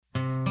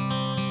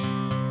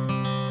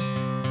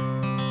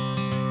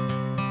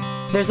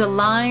There's a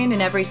line in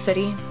every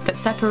city that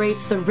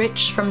separates the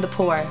rich from the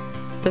poor,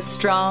 the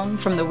strong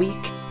from the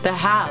weak, the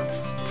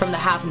haves from the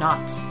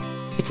have-nots.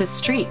 It's a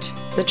street,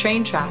 the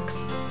train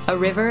tracks, a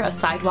river, a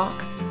sidewalk.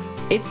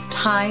 It's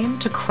time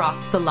to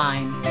cross the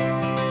line.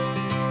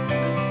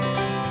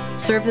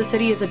 Serve the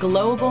City is a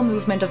global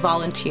movement of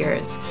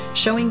volunteers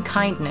showing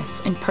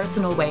kindness in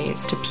personal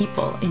ways to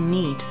people in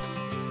need.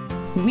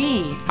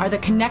 We are the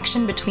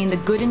connection between the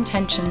good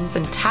intentions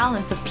and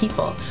talents of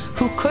people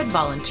who could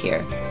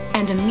volunteer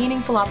and a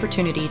meaningful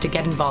opportunity to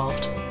get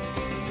involved.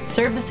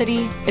 Serve the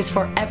City is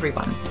for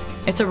everyone.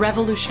 It's a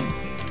revolution,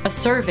 a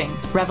serving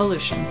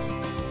revolution,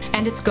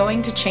 and it's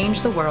going to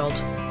change the world.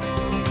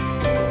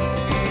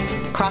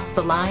 Cross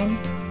the line,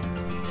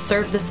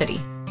 serve the city.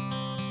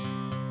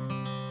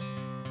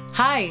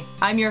 Hi,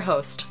 I'm your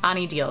host,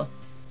 Ani Deal.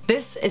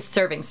 This is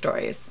Serving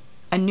Stories,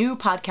 a new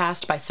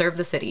podcast by Serve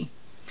the City.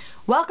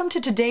 Welcome to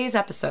today's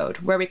episode,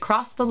 where we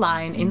cross the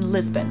line in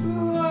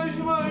Lisbon.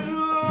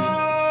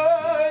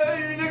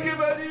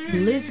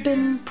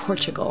 Lisbon,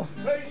 Portugal,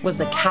 was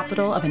the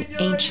capital of an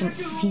ancient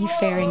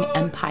seafaring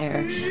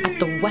empire at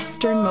the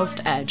westernmost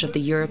edge of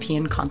the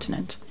European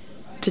continent.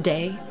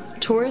 Today,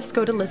 tourists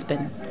go to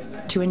Lisbon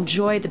to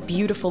enjoy the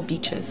beautiful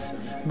beaches,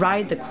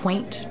 ride the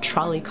quaint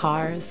trolley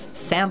cars,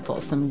 sample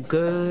some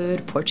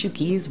good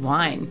Portuguese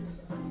wine.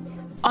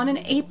 On an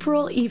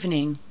April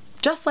evening,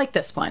 just like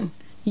this one,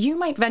 you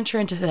might venture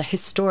into the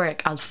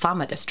historic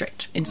Alfama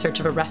district in search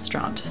of a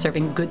restaurant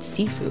serving good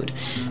seafood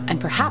and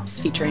perhaps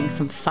featuring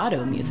some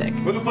fado music.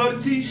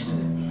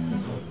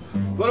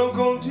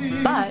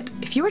 But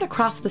if you were to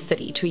cross the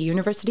city to a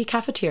university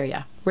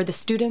cafeteria where the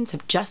students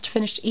have just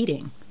finished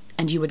eating,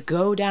 and you would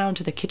go down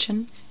to the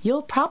kitchen,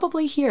 you'll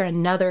probably hear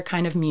another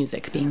kind of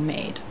music being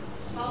made.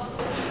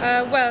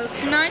 Well,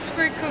 tonight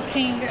we're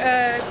cooking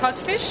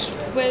codfish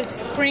with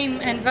cream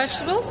and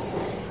vegetables,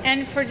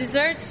 and for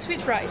dessert,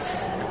 sweet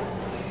rice.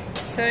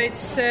 So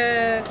it's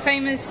a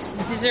famous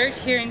dessert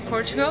here in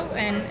Portugal,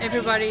 and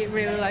everybody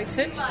really likes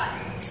it.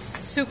 It's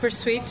super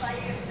sweet,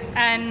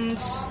 and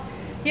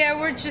yeah,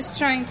 we're just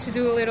trying to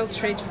do a little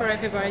treat for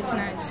everybody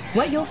tonight.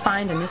 What you'll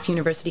find in this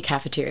university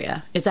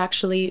cafeteria is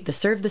actually the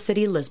Serve the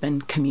City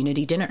Lisbon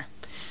community dinner.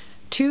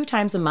 2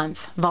 times a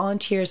month,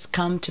 volunteers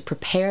come to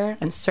prepare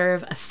and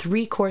serve a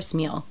 3-course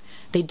meal.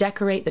 They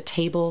decorate the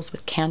tables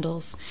with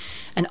candles,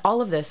 and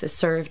all of this is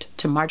served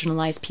to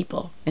marginalized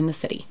people in the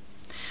city.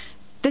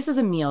 This is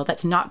a meal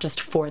that's not just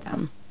for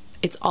them,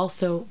 it's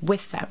also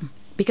with them,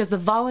 because the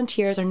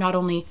volunteers are not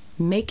only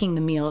making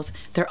the meals,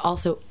 they're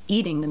also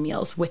eating the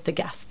meals with the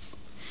guests.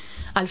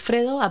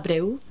 Alfredo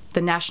Abreu, the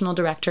National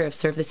Director of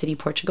Serve the City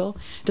Portugal,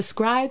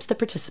 describes the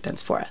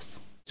participants for us.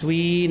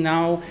 We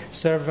now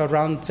serve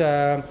around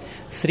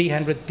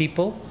 300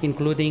 people,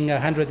 including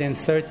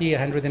 130,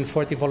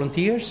 140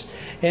 volunteers,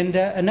 and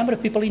a number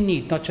of people in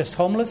need, not just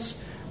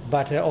homeless,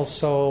 but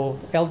also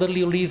elderly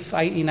who live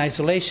in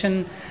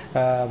isolation,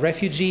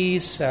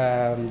 refugees,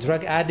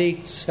 drug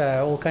addicts,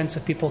 all kinds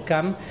of people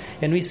come,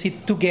 and we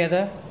sit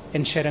together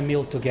and share a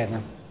meal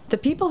together. The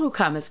people who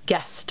come as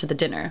guests to the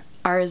dinner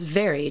are as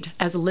varied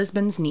as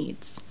Lisbon's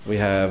needs. We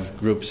have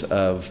groups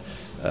of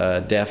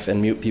deaf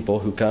and mute people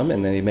who come,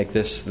 and they make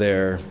this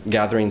their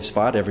gathering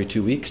spot every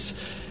 2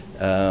 weeks.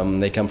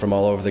 They come from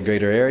all over the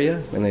greater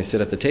area, and they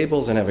sit at the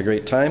tables and have a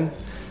great time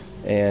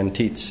and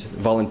teach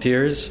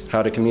volunteers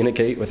how to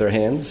communicate with their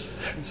hands.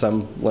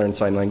 Some learn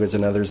sign language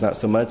and others not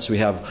so much. We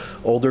have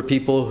older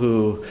people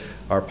who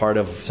are part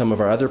of some of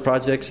our other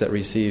projects that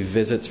receive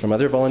visits from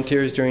other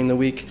volunteers during the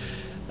week.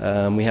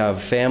 We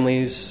have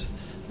families,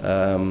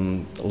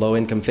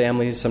 low-income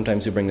families,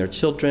 sometimes who bring their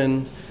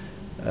children.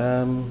 We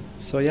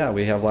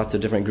have lots of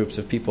different groups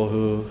of people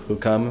who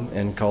come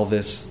and call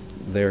this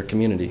their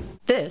community.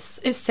 This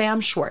is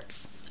Sam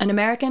Schwartz, an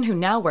American who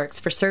now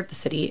works for Serve the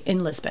City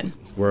in Lisbon.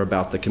 We're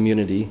about the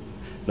community,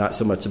 not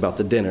so much about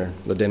the dinner.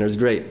 The dinner's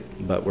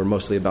great, but we're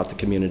mostly about the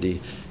community,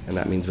 and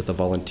that means with the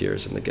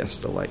volunteers and the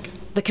guests alike.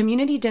 The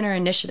Community Dinner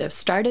Initiative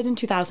started in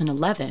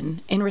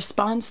 2011 in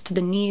response to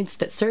the needs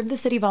that Serve the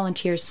City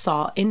volunteers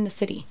saw in the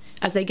city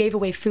as they gave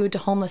away food to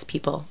homeless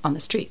people on the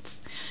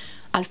streets.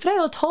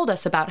 Alfredo told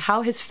us about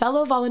how his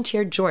fellow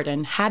volunteer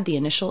Jordan had the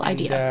initial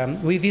idea.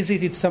 We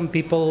visited some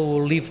people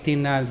who lived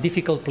in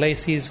difficult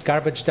places,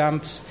 garbage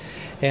dumps,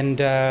 and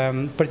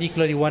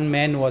particularly one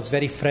man was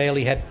very frail.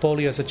 He had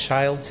polio as a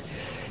child,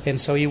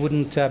 and so he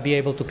wouldn't be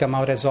able to come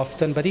out as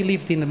often. But he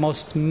lived in the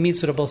most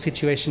miserable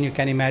situation you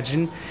can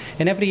imagine.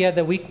 And every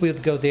other week we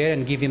would go there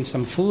and give him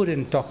some food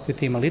and talk with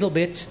him a little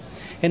bit.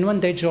 And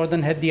one day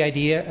Jordan had the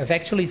idea of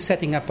actually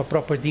setting up a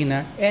proper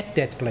dinner at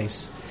that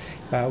place.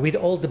 With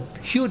all the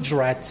huge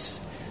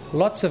rats,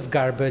 lots of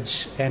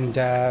garbage, and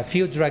a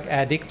few drug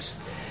addicts.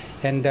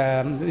 And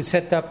we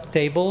set up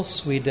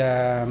tables with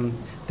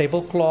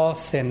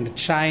tablecloth and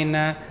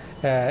china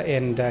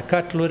and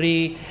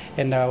cutlery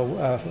and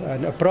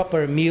a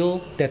proper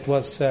meal that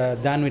was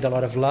done with a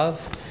lot of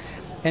love.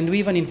 And we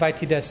even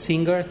invited a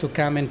singer to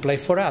come and play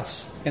for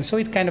us. And so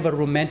it's kind of a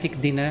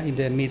romantic dinner in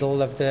the middle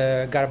of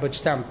the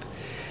garbage dump.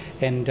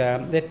 And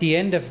at the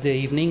end of the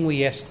evening,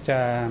 we asked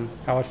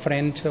our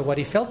friend what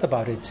he felt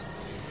about it.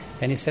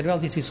 And he said, well,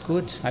 this is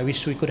good. I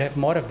wish we could have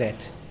more of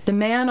that. The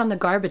man on the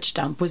garbage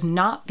dump was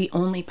not the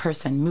only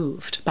person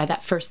moved by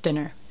that first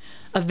dinner.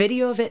 A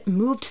video of it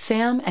moved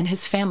Sam and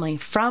his family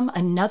from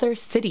another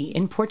city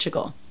in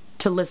Portugal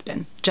to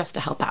Lisbon just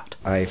to help out.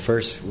 I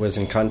first was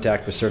in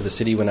contact with Serve the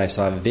City when I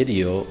saw a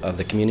video of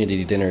the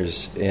community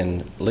dinners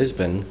in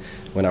Lisbon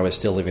when I was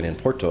still living in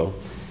Porto.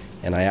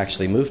 And I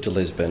actually moved to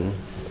Lisbon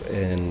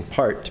in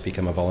part to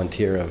become a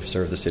volunteer of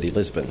Serve the City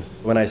Lisbon.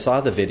 When I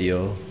saw the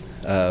video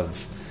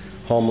of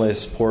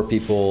homeless, poor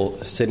people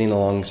sitting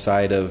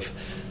alongside of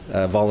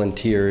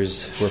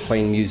volunteers who were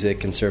playing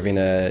music and serving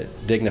a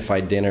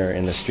dignified dinner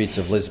in the streets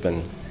of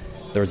Lisbon,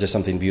 there was just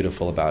something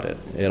beautiful about it.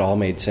 It all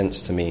made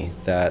sense to me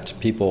that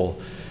people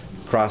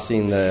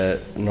crossing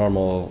the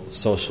normal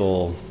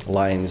social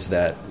lines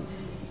that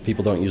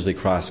people don't usually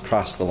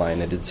cross the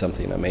line. It did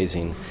something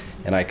amazing,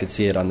 and I could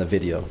see it on the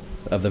video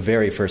of the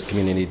very first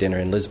community dinner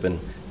in Lisbon,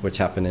 which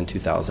happened in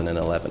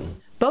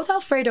 2011. Both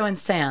Alfredo and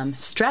Sam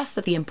stress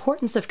that the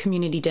importance of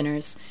community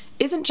dinners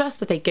isn't just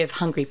that they give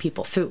hungry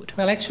people food.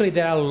 Well, actually,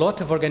 there are a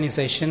lot of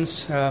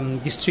organizations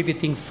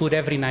distributing food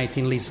every night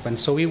in Lisbon,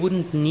 so we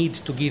wouldn't need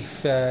to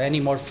give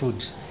any more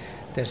food.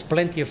 There's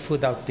plenty of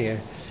food out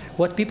there.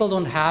 What people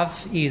don't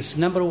have is,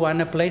 number one,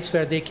 a place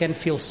where they can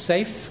feel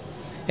safe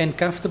and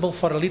comfortable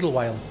for a little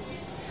while.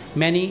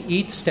 Many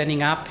eat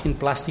standing up in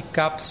plastic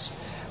cups.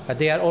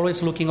 They are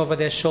always looking over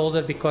their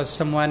shoulder because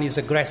someone is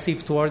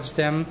aggressive towards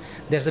them.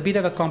 There's a bit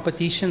of a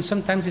competition.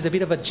 Sometimes it's a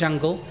bit of a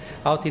jungle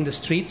out in the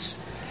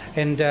streets.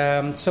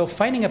 And so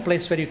finding a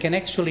place where you can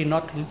actually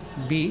not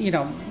be,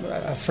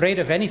 afraid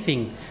of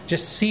anything,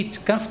 just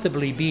sit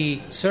comfortably,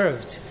 be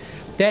served,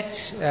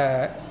 that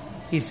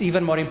is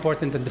even more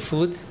important than the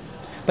food.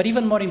 But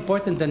even more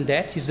important than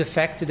that is the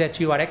fact that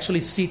you are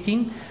actually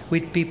sitting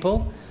with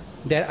people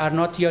that are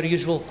not your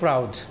usual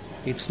crowd.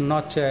 It's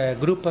not a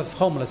group of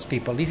homeless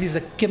people. This is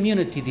a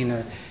community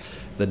dinner.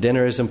 The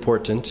dinner is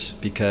important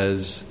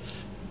because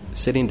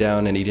sitting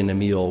down and eating a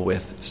meal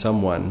with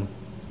someone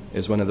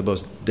is one of the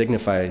most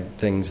dignified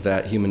things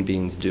that human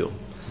beings do.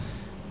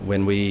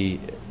 When we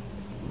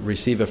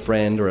receive a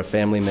friend or a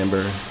family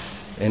member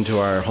into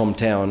our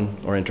hometown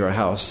or into our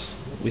house,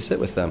 we sit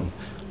with them.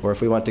 Or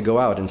if we want to go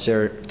out and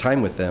share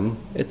time with them,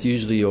 it's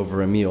usually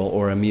over a meal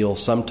or a meal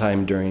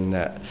sometime during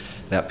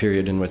that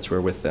period in which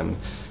we're with them.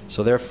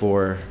 So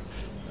therefore,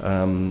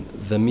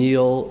 the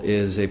meal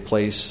is a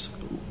place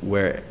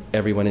where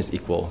everyone is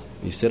equal.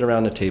 You sit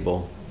around a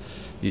table,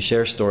 you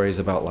share stories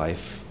about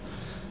life,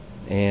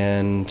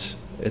 and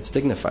it's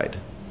dignified.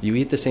 You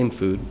eat the same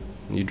food,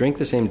 you drink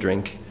the same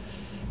drink,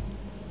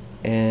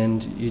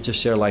 and you just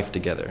share life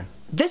together.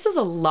 This is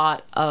a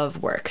lot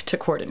of work to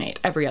coordinate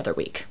every other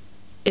week.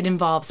 It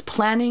involves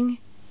planning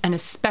and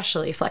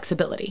especially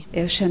flexibility.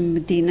 Eu chamo-me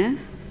Dina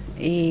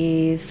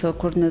e sou a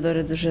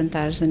coordenadora dos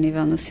jantares a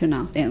nível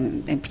nacional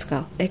em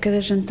Portugal. A cada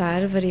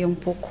jantar varia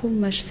pouco,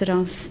 mas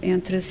serão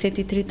entre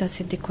 130 a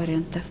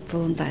 140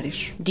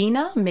 voluntários.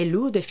 Dina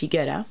Melu de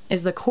Figueira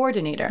is the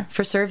coordinator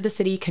for Serve the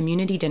City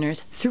community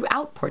dinners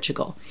throughout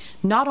Portugal,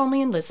 not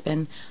only in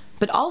Lisbon,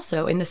 but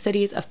also in the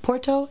cities of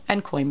Porto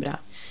and Coimbra.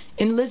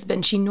 In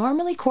Lisbon, she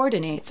normally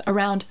coordinates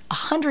around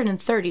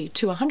 130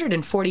 to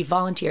 140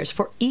 volunteers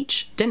for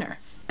each dinner,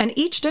 and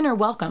each dinner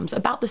welcomes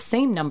about the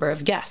same number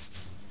of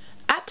guests.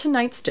 At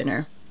tonight's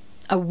dinner,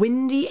 a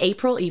windy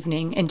April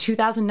evening in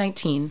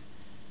 2019,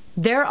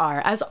 there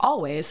are, as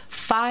always,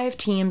 5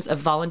 teams of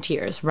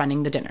volunteers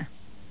running the dinner.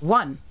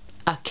 1,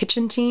 a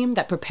kitchen team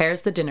that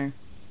prepares the dinner.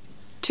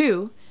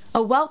 2,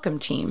 a welcome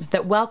team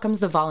that welcomes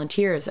the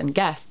volunteers and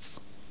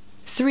guests.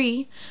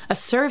 3, a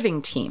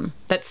serving team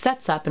that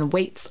sets up and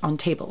waits on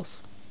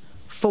tables.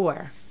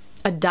 4,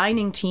 a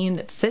dining team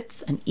that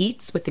sits and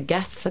eats with the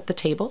guests at the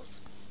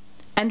tables.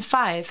 And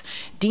 5,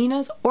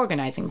 Dina's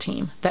organizing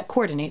team that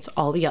coordinates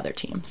all the other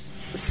teams.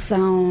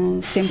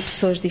 São sempre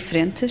pessoas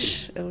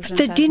diferentes.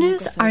 The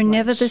dinners are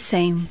never the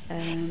same,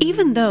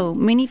 even though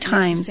many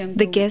times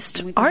the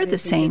guests are the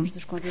same.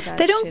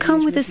 They don't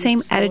come with the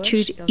same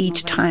attitude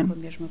each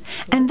time,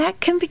 and that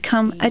can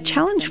become a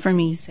challenge for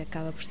me.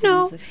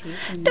 No,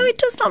 it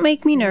does not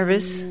make me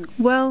nervous.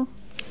 Well,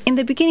 in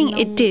the beginning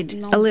it did,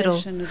 a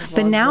little,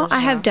 but now I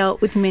have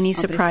dealt with many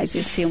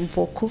surprises.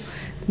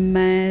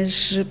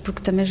 Mas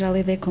porque também já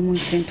lidei com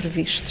muitos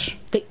imprevistos.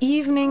 The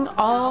evening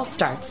all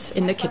starts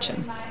in the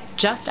kitchen,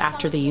 just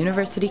after the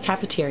university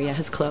cafeteria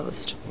has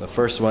closed. The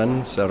first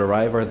ones that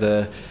arrive are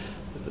the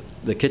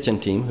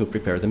kitchen team who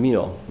prepare the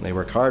meal. They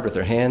work hard with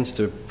their hands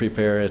to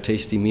prepare a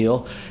tasty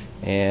meal,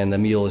 and the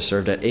meal is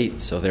served at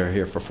 8, so they're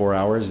here for 4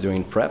 hours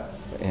doing prep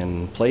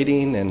and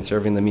plating and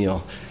serving the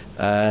meal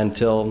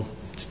until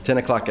 10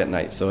 o'clock at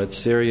night, so it's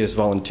serious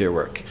volunteer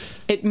work.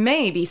 It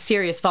may be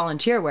serious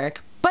volunteer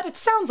work, but it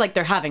sounds like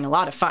they're having a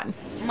lot of fun.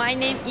 My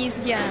name is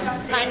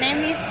Diana. My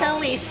name is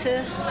Alice.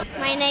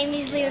 My name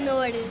is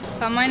Leonor.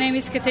 My name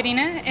is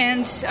Catarina,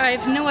 and I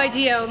have no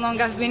idea how long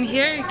I've been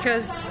here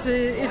because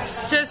it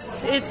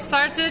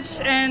started,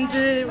 and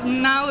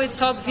now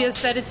it's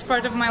obvious that it's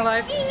part of my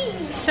life.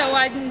 So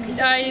I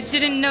I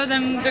didn't know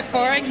them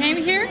before I came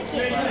here,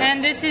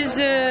 and this is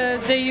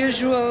the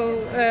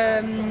usual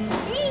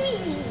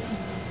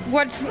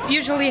what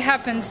usually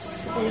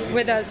happens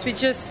with us. We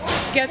just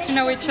get to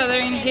know each other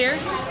in here,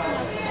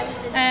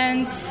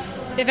 and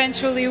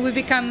eventually we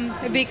become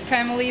a big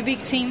family, a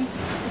big team,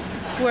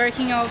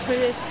 working out for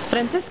this.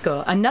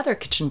 Francisco, another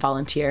kitchen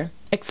volunteer,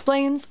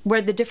 explains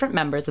where the different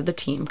members of the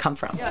team come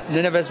from.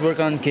 None of us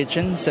work on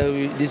kitchen,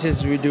 so this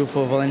is we do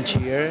for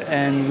volunteer,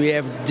 and we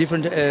have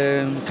different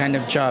kind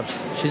of jobs.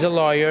 She's a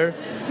lawyer.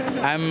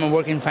 I'm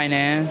working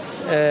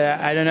finance.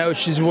 I don't know.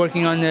 She's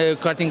working on the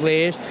Corte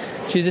Inglés.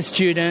 She's a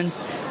student.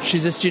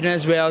 She's a student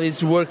as well.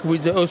 He's work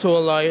with also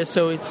a lawyer,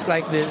 so it's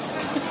like this.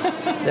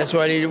 That's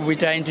what we're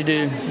trying to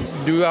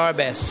do our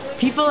best.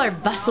 People are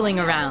bustling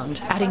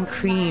around, adding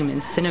cream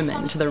and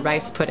cinnamon to the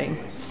rice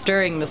pudding,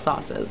 stirring the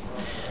sauces.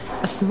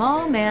 A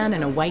small man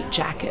in a white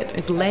jacket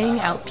is laying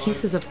out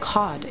pieces of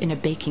cod in a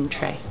baking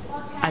tray.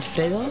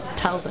 Alfredo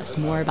tells us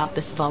more about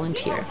this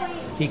volunteer.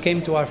 He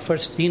came to our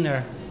first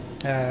dinner,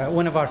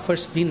 one of our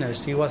first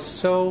dinners. He was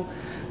so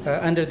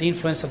under the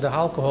influence of the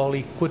alcohol,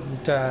 he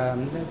couldn't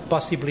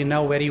possibly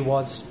know where he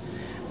was.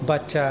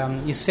 But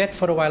he sat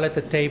for a while at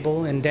the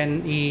table, and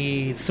then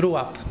he threw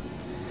up.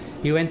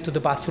 He went to the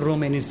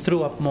bathroom and he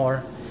threw up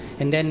more,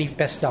 and then he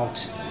passed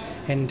out.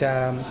 And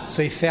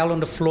so he fell on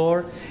the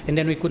floor, and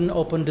then we couldn't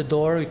open the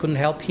door. We couldn't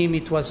help him.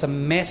 It was a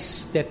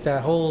mess. That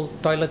whole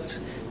toilet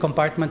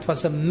compartment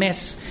was a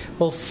mess,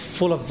 all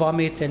full of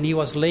vomit, and he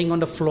was laying on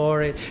the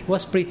floor. It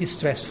was pretty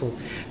stressful.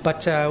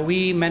 But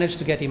we managed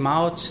to get him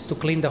out, to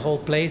clean the whole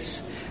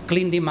place,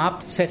 cleaned him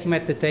up, set him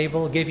at the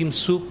table, gave him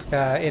soup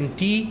and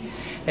tea,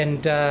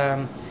 and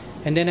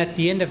then at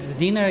the end of the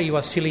dinner, he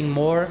was feeling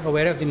more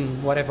aware of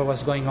whatever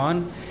was going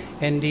on,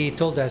 and he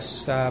told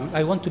us,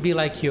 I want to be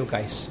like you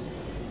guys.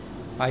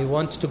 I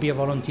want to be a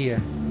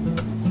volunteer.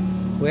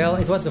 Well,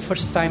 it was the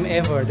first time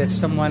ever that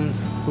someone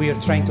we were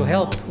trying to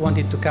help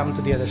wanted to come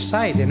to the other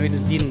side, and we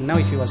didn't know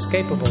if he was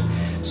capable.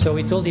 So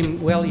we told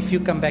him, well, if you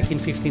come back in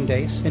 15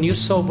 days and you're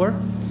sober,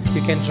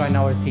 you can join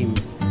our team.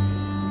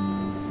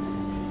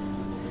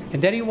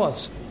 And there he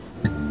was.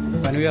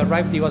 When we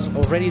arrived, he was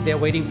already there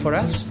waiting for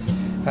us.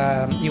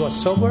 He was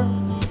sober.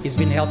 He's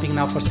been helping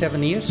now for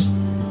 7 years.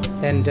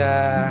 And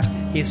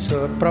he's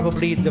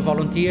probably the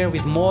volunteer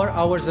with more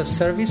hours of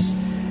service,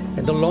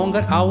 and the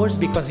longer hours,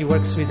 because he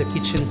works with the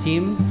kitchen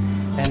team.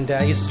 And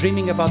he's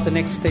dreaming about the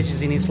next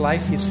stages in his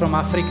life. He's from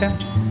Africa,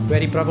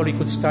 where he probably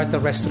could start a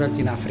restaurant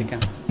in Africa.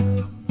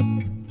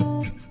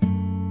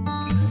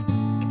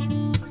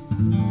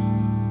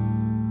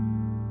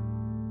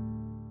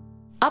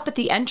 Up at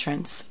the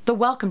entrance, the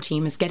welcome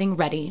team is getting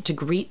ready to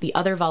greet the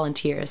other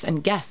volunteers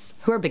and guests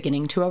who are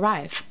beginning to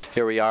arrive.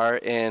 Here we are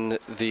in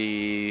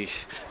the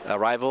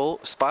arrival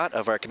spot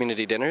of our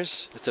community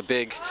dinners. It's a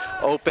big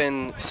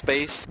open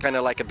space, kind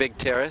of like a big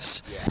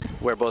terrace,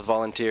 where both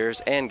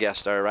volunteers and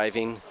guests are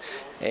arriving.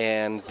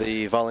 And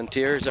the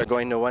volunteers are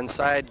going to one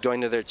side,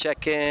 going to their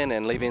check-in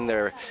and leaving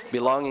their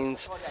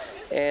belongings.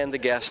 And the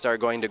guests are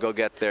going to go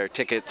get their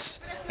tickets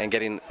and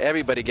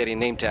everybody getting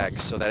name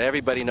tags so that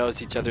everybody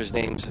knows each other's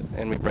names,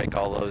 and we break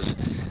all those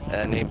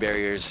name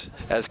barriers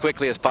as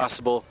quickly as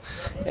possible.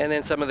 And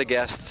then some of the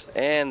guests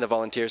and the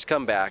volunteers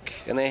come back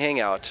and they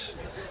hang out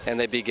and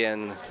they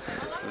begin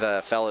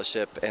the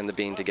fellowship and the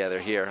being together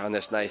here on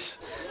this nice,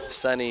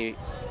 sunny,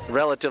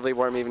 relatively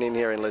warm evening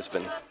here in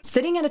Lisbon.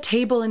 Sitting at a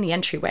table in the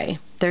entryway,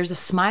 there's a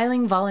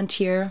smiling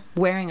volunteer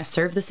wearing a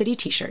Serve the City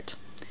t-shirt.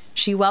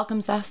 She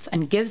welcomes us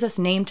and gives us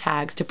name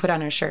tags to put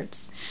on our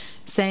shirts,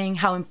 saying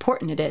how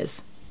important it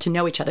is to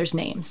know each other's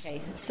names. Okay,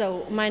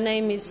 so my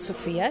name is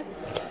Sofia.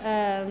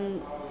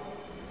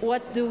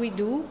 What do we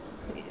do?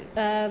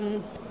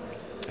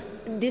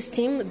 This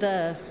team,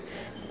 the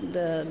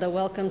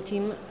welcome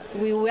team,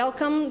 we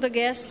welcome the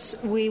guests,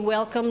 we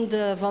welcome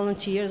the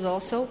volunteers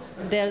also.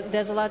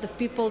 There's a lot of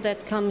people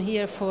that come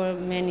here for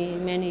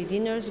many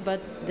dinners, but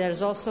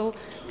there's also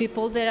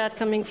people that are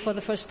coming for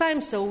the first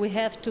time, so we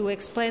have to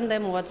explain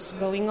them what's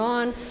going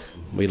on.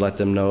 We let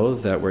them know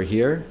that we're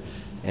here,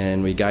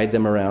 and we guide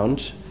them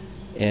around,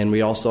 and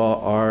we also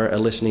are a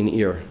listening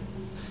ear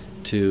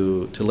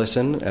to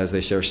listen as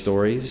they share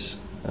stories.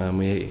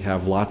 We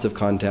have lots of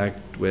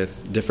contact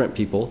with different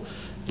people,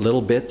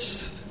 little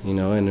bits,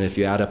 and if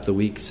you add up the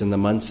weeks and the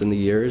months and the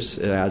years,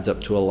 it adds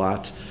up to a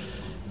lot.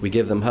 We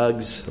give them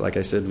hugs, like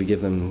I said, we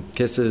give them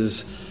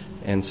kisses,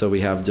 and so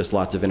we have just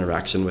lots of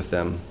interaction with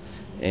them.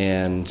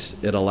 And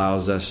it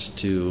allows us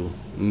to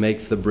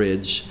make the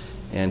bridge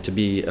and to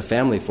be a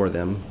family for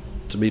them,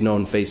 to be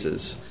known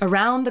faces.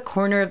 Around the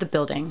corner of the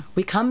building,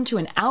 we come to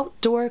an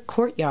outdoor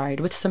courtyard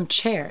with some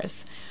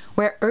chairs,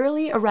 where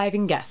early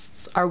arriving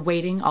guests are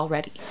waiting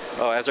already.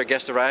 As our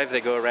guests arrive, they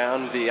go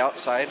around the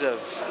outside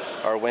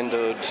of our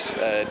windowed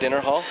dinner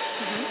hall,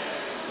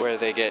 where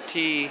they get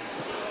tea,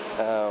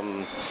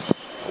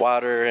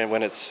 water, and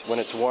when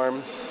it's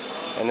warm,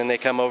 and then they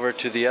come over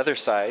to the other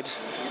side,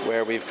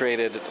 where we've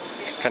created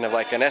kind of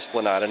like an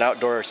esplanade, an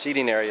outdoor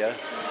seating area,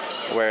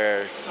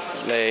 where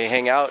they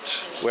hang out,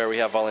 where we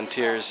have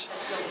volunteers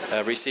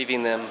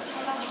receiving them.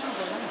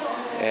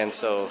 And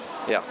so,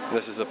 yeah,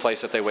 this is the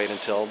place that they wait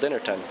until dinner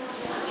time.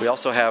 We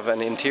also have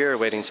an interior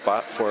waiting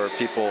spot for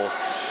people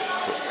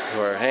who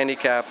are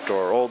handicapped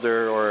or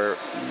older or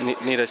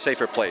need a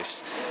safer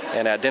place.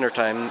 And at dinner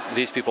time,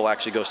 these people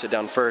actually go sit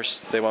down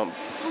first. They won't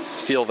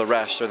feel the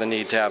rush or the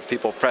need to have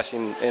people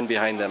pressing in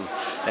behind them.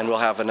 And we'll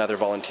have another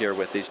volunteer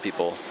with these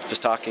people,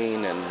 just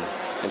talking and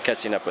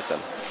catching up with them.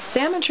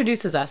 Sam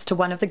introduces us to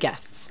one of the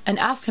guests and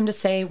asks him to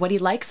say what he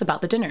likes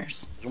about the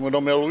dinners.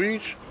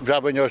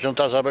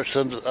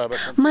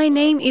 My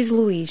name is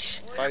Luis.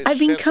 I've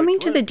been coming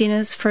to the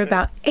dinners for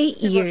about 8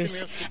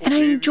 years, and I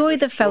enjoy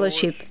the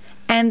fellowship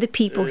and the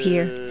people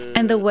here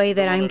and the way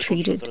that I'm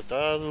treated.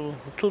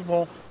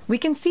 We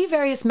can see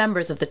various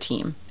members of the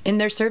team in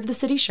their Serve the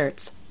City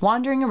shirts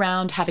wandering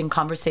around having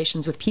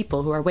conversations with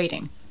people who are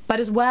waiting. But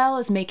as well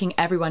as making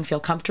everyone feel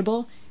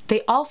comfortable,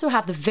 they also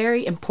have the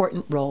very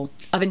important role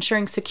of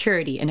ensuring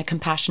security in a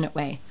compassionate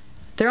way.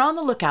 They're on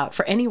the lookout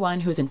for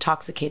anyone who's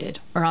intoxicated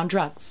or on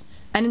drugs.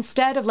 And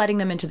instead of letting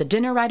them into the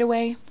dinner right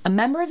away, a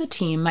member of the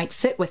team might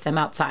sit with them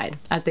outside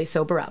as they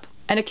sober up.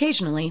 And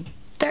occasionally,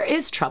 there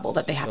is trouble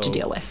that they have to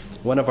deal with.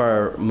 One of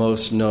our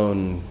most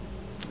known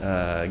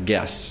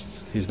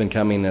guests, he's been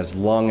coming as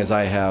long as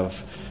I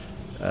have.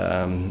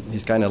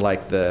 He's kind of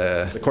like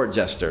the court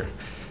jester.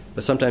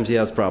 But sometimes he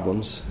has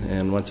problems,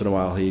 and once in a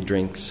while he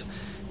drinks.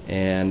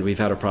 And we've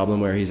had a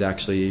problem where he's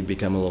actually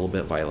become a little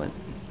bit violent.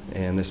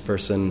 And this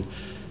person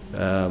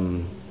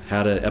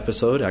had an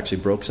episode,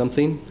 actually broke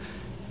something,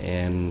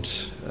 and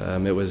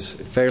it was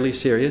fairly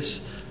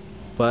serious.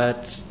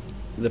 But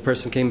the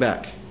person came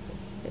back,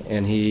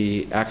 and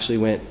he actually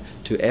went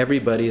to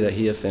everybody that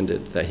he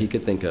offended that he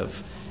could think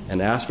of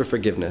and asked for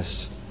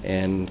forgiveness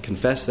and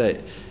confessed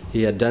that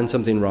he had done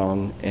something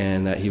wrong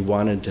and that he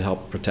wanted to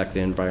help protect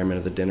the environment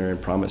of the dinner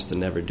and promised to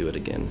never do it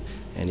again.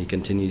 And he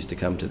continues to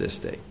come to this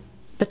day.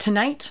 But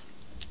tonight,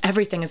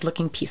 everything is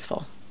looking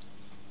peaceful.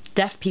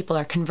 Deaf people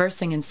are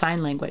conversing in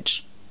sign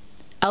language.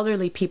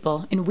 Elderly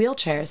people in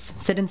wheelchairs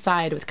sit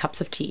inside with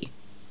cups of tea.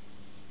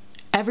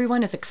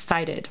 Everyone is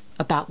excited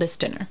about this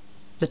dinner.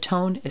 The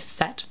tone is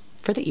set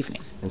for the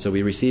evening. And so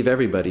we receive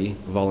everybody,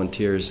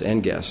 volunteers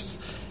and guests.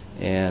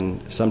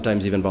 And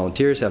sometimes even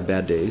volunteers have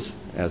bad days,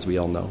 as we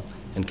all know,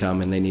 and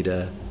come and they need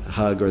a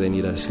hug or they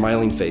need a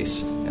smiling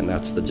face. And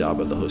that's the job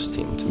of the host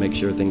team, to make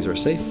sure things are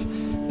safe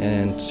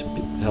and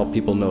help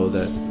people know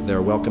that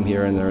they're welcome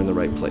here and they're in the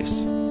right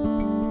place.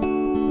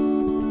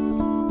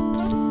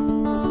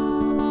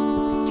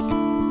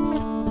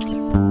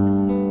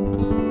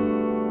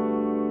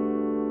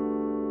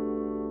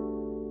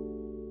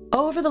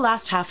 Over the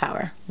last half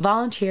hour,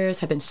 volunteers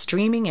have been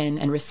streaming in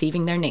and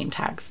receiving their name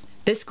tags.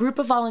 This group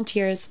of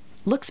volunteers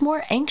looks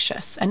more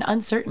anxious and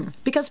uncertain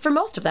because for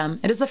most of them,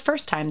 it is the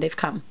first time they've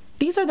come.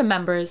 These are the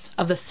members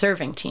of the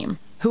serving team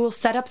who will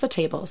set up the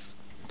tables,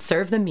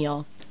 serve the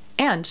meal,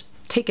 and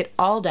take it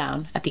all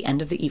down at the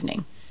end of the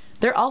evening.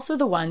 They're also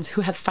the ones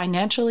who have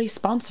financially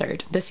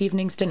sponsored this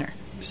evening's dinner.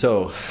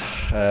 So,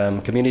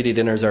 community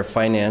dinners are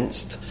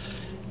financed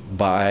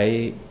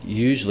by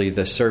usually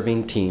the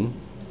serving team,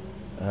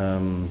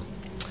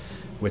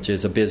 which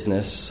is a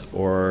business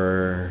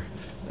or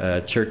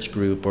a church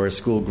group or a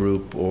school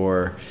group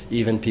or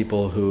even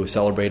people who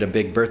celebrate a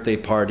big birthday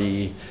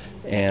party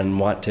and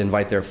want to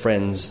invite their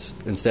friends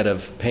instead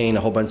of paying a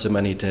whole bunch of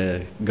money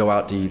to go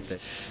out to eat.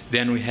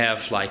 Then we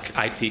have like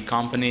IT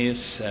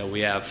companies,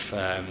 we have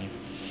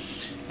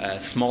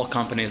small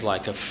companies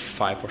like a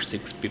 5 or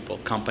 6 people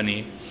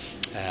company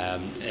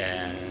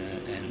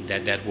and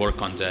that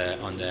work on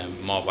the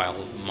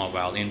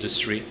mobile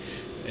industry.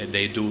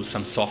 They do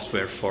some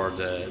software for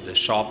the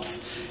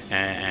shops,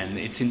 and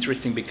it's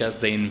interesting because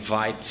they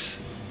invite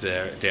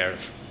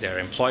their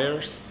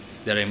employers,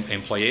 their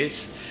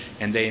employees,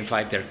 and they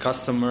invite their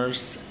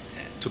customers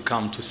to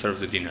come to serve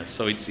the dinner.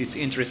 So it's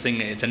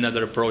interesting. It's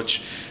another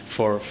approach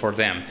for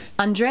them.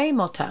 Andre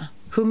Mota,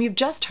 whom you've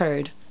just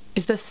heard,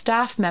 is the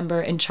staff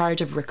member in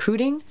charge of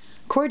recruiting,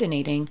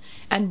 coordinating,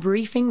 and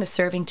briefing the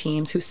serving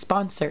teams who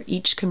sponsor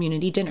each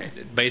community dinner.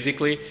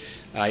 Basically,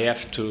 I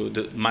have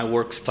to. My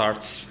work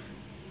starts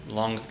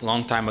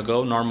long time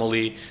ago,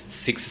 normally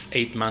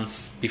 6-8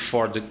 months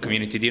before the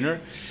community dinner.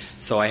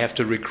 So I have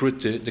to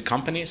recruit the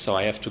company, so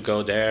I have to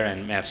go there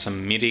and have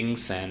some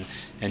meetings and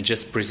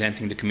just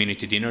presenting the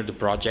community dinner, the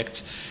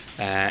project.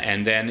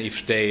 And then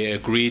if they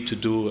agree to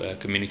do a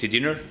community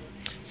dinner,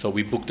 so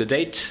we book the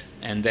date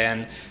and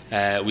then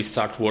we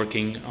start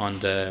working on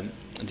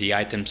the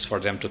items for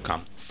them to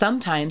come.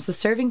 Sometimes the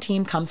serving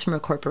team comes from a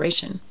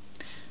corporation,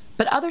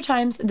 but other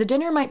times the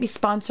dinner might be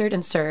sponsored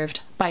and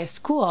served by a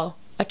school,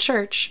 a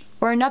church,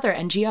 or another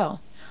NGO.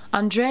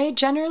 Andre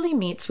generally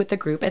meets with the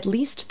group at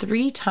least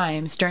 3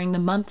 times during the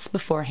months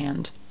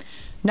beforehand,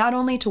 not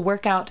only to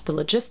work out the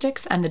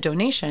logistics and the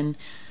donation,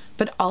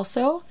 but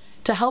also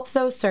to help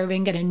those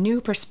serving get a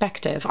new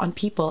perspective on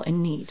people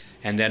in need.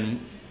 And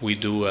then we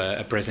do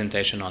a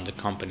presentation on the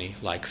company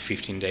like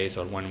 15 days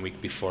or 1 week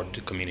before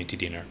the community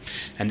dinner.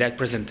 And that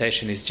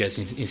presentation is just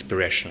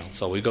inspirational.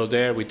 So we go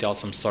there, we tell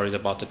some stories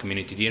about the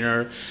community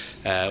dinner,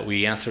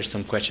 we answer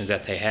some questions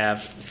that they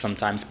have.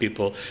 Sometimes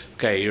people,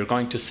 okay, you're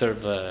going to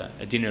serve a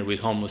dinner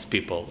with homeless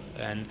people.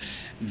 And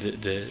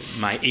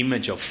my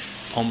image of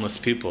homeless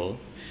people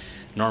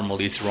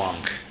normally is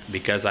wrong,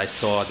 because I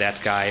saw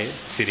that guy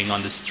sitting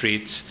on the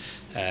streets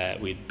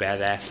with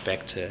bad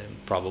aspect,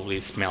 probably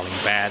smelling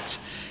bad.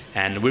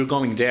 And we're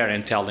going there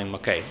and tell them,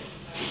 okay,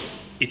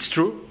 it's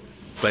true,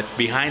 but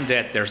behind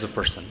that there's a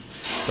person.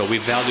 So we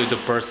value the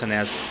person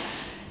as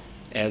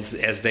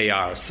they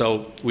are.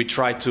 So we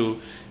try to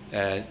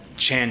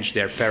change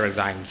their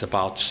paradigms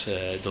about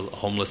the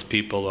homeless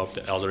people or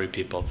the elderly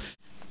people.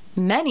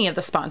 Many of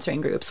the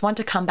sponsoring groups want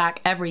to come back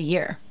every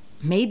year,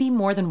 maybe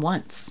more than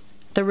once.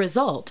 The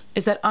result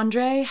is that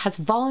Andre has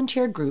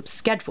volunteer groups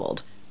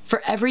scheduled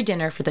for every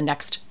dinner for the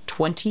next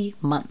 20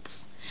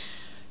 months.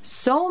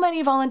 So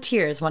many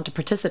volunteers want to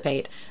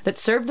participate that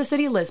Serve the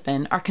City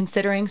Lisbon are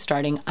considering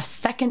starting a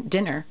second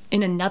dinner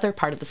in another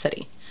part of the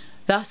city.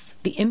 Thus,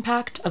 the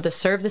impact of the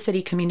Serve the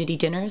City community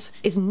dinners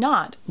is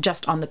not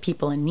just on the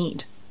people in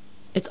need.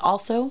 It's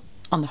also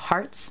on the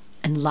hearts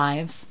and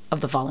lives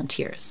of the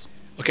volunteers.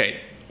 Okay,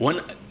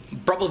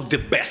 probably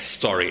the best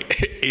story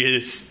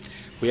is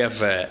we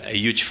have a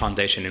huge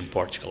foundation in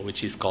Portugal,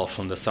 which is called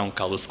Fundação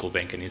Carlos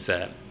Gulbenkian. It's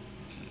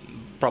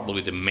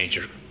probably the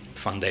major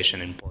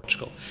foundation in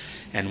Portugal.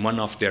 And one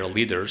of their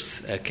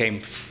leaders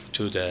came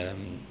to the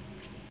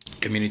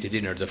community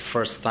dinner the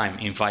first time,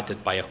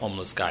 invited by a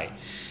homeless guy,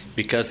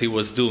 because he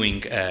was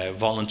doing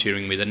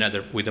volunteering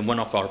with one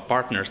of our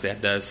partners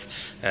that does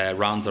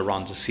rounds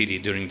around the city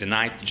during the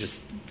night,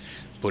 just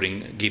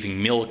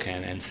giving milk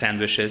and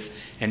sandwiches,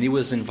 and he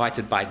was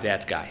invited by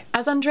that guy.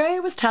 As Andre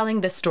was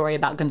telling this story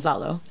about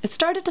Gonzalo, it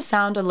started to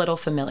sound a little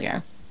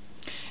familiar.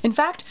 In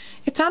fact,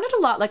 it sounded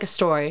a lot like a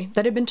story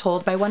that had been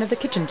told by one of the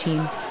kitchen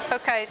team.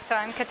 Okay, so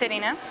I'm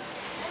Catarina,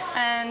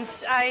 and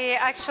I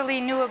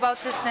actually knew about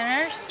these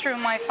dinners through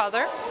my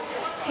father.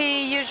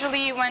 He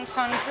usually went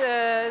on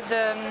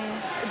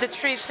the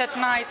trips at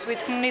night with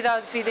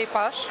Comunidade Vida e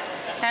Paz,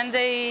 and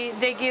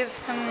they give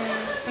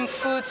some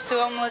food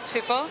to homeless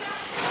people.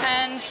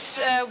 And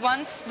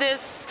once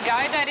this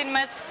guy that he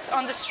met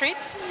on the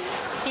street,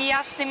 he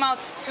asked him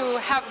out to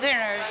have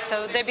dinner.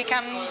 So they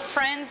became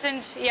friends,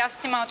 and he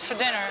asked him out for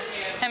dinner.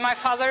 And my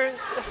father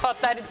thought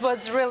that it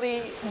was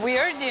really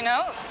weird, you're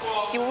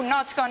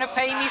not going to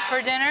pay me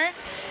for dinner.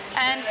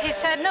 And he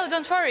said, no,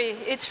 don't worry,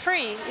 it's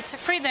free. It's a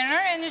free dinner,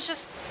 and you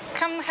just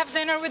come have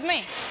dinner with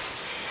me.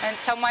 And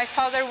so my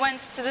father went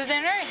to the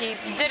dinner. He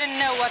didn't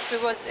know what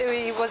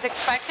he was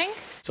expecting.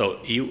 So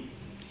you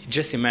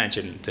just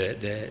imagine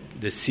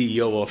the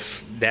CEO of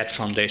that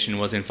foundation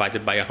was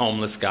invited by a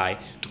homeless guy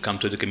to come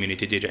to the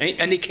community dinner.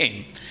 And he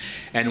came.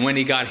 And when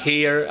he got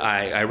here,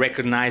 I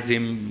recognized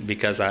him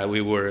because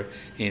we were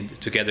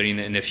together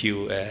in a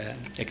few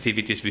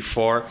activities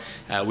before.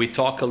 We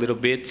talked a little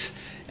bit.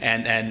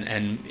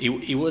 And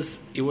he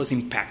was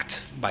impacted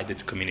by the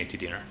community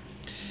dinner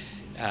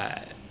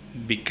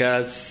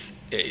because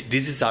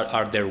these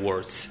are their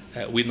words.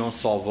 We don't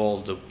solve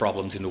all the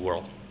problems in the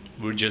world.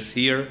 We're just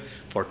here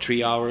for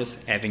 3 hours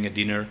having a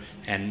dinner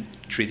and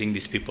treating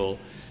these people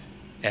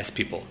as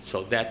people.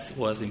 So that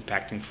was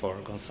impacting for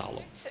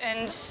Gonzalo.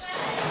 And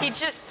he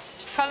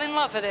just fell in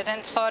love with it and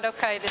thought,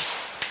 okay,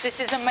 this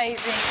is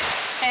amazing.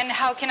 And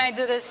how can I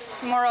do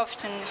this more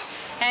often?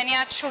 And he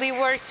actually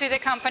works with a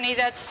company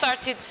that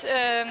started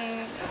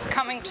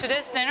coming to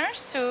these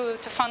dinners,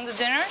 to fund the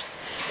dinners.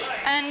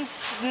 And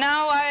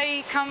now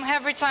I come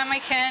every time I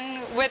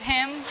can with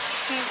him.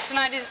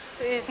 Tonight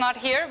is not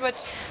here,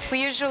 but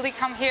we usually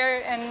come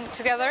here and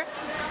together.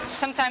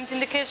 Sometimes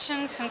in the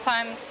kitchen,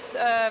 sometimes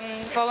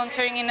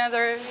volunteering in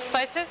other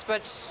places,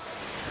 but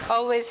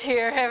always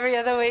here every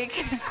other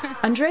week.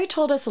 Andre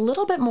told us a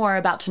little bit more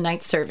about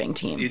tonight's serving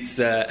team. It's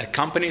a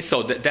company,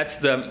 so that's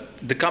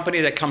the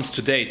company that comes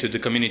today to the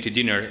community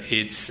dinner.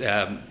 It's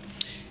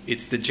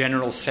the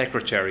general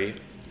secretary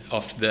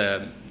of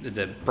the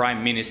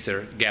Prime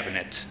Minister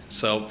cabinet.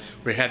 So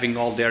we're having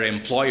all their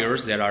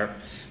employers that are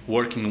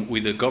working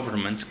with the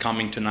government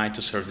coming tonight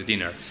to serve the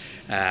dinner.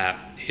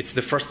 It's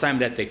the first time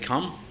that they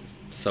come,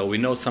 so we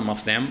know some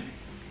of them.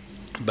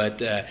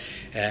 But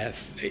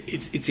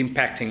it's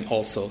impacting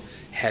also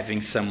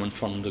having someone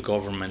from the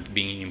government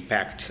being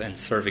impacted and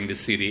serving the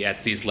city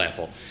at this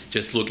level,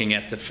 just looking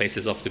at the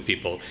faces of the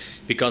people.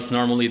 Because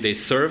normally they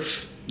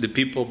serve the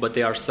people, but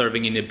they are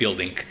serving in a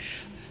building.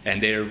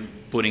 And they're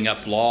putting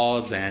up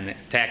laws and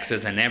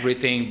taxes and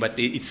everything, but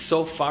it's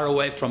so far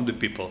away from the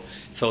people.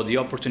 So the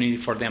opportunity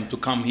for them to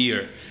come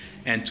here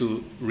and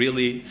to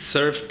really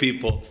serve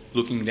people,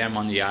 looking them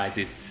on the eyes,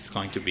 is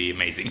going to be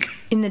amazing.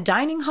 In the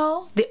dining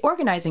hall, the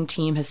organizing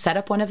team has set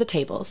up one of the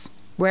tables,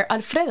 where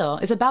Alfredo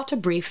is about to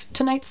brief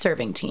tonight's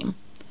serving team.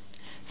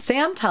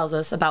 Sam tells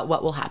us about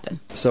what will happen.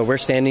 So we're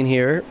standing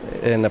here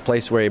in a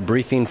place where a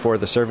briefing for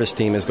the service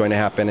team is going to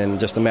happen in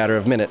just a matter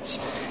of minutes.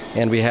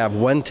 And we have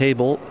one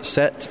table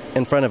set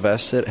in front of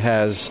us. It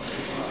has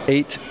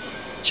 8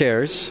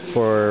 chairs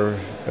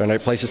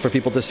places for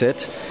people to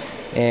sit.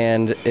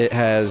 And it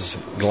has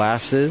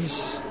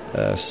glasses,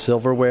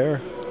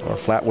 silverware or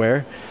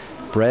flatware,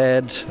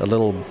 bread, a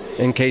little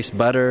encased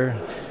butter,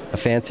 a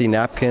fancy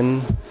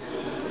napkin,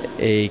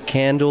 a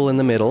candle in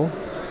the middle,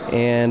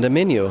 and a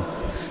menu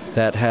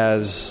that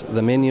has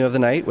the menu of the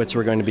night, which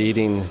we're going to be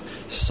eating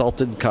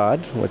salted cod,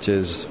 which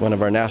is one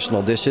of our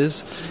national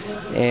dishes.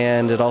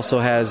 And it also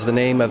has the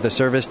name of the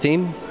service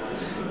team,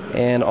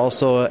 and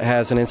also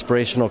has an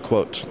inspirational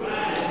quote.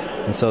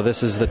 And so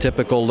this is the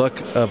typical look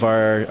of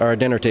our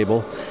dinner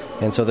table.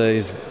 And so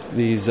these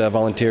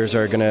volunteers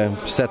are going to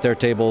set their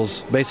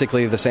tables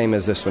basically the same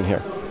as this one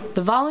here.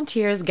 The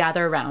volunteers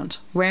gather around,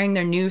 wearing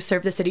their new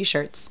Serve the City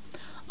shirts,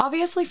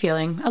 obviously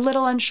feeling a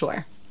little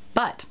unsure.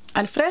 But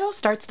Alfredo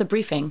starts the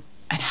briefing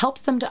and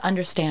helps them to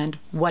understand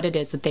what it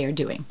is that they are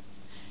doing.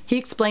 He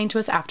explained to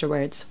us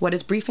afterwards what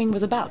his briefing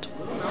was about.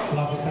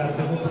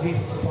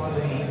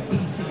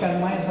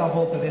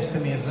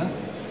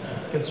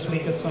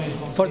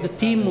 For the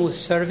team who's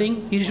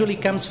serving, usually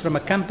comes from a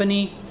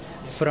company,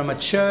 from a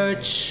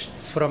church,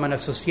 from an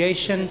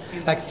association.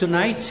 Like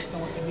tonight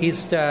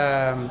is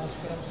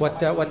what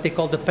they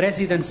call the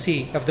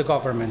presidency of the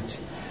government.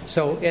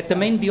 So at the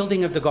main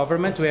building of the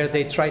government, where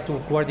they try to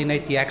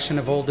coordinate the action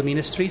of all the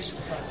ministries,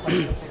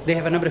 they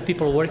have a number of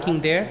people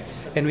working there,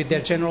 and with their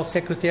general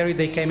secretary,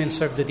 they came and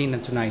served the dinner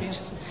tonight.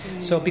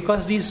 So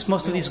because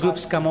most of these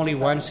groups come only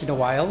once in a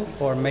while,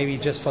 or maybe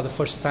just for the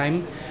first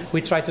time, we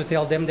try to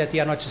tell them that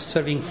they are not just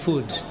serving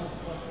food.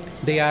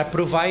 They are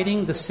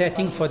providing the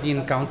setting for the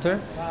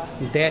encounter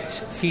that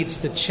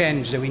feeds the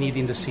change that we need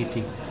in the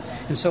city.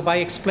 And so by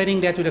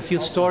explaining that with a few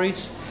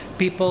stories,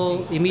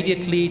 people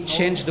immediately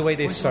change the way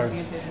they serve.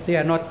 They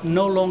are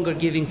no longer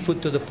giving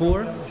food to the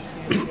poor.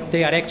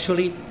 They are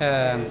actually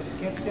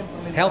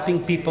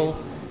helping people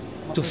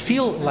to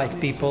feel like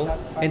people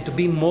and to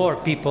be more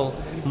people,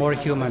 more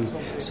human.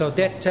 So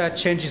that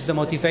changes the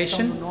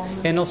motivation,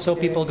 and also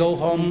people go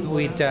home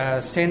with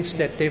a sense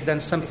that they've done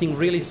something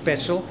really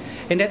special,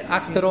 and that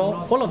after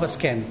all of us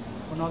can.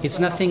 It's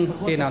nothing,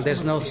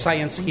 there's no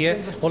science here.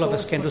 All of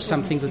us can do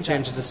something to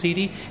change the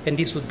city, and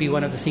this would be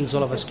one of the things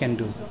all of us can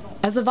do.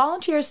 As the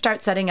volunteers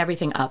start setting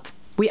everything up,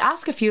 we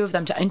ask a few of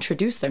them to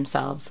introduce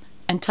themselves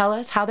and tell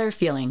us how they're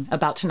feeling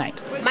about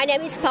tonight. My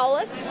name is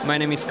Paula. My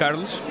name is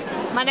Carlos.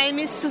 My name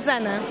is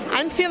Susana.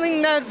 I'm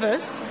feeling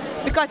nervous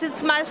because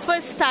it's my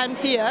first time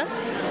here,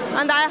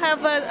 and I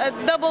have a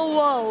double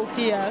role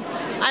here.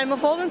 I'm a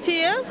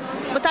volunteer,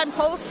 but I'm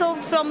also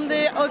from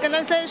the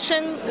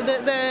organization,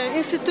 the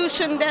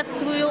institution that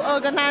will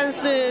organize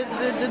the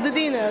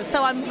dinner,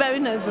 so I'm very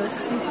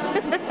nervous.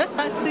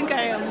 I think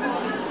I am.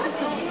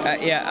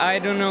 I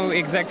don't know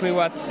exactly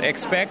what to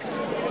expect.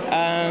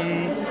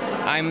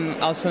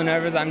 I'm also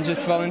nervous. I'm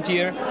just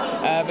volunteer,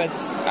 but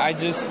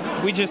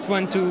we just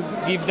want to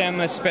give them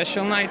a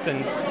special night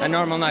and a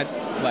normal night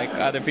like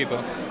other people.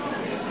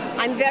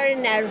 I'm very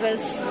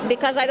nervous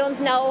because I don't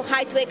know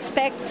how to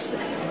expect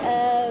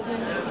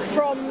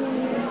from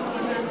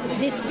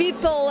these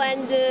people,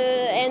 and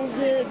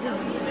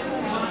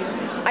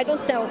I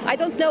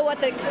don't know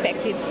what I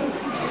expected.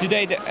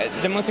 Today,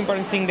 the most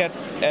important thing that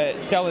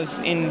tell us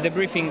in the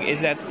briefing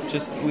is that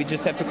we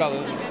just have to call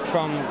it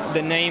from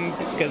the name,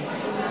 because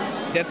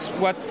that's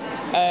what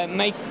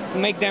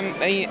make them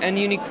a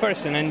unique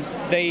person, and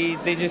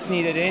they just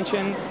need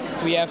attention.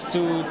 We have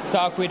to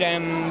talk with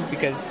them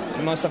because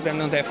most of them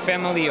don't have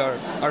family or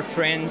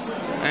friends,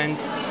 and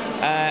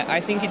I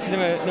think it's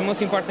the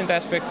most important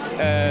aspect.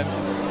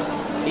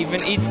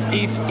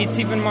 It's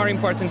even more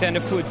important than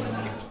the food.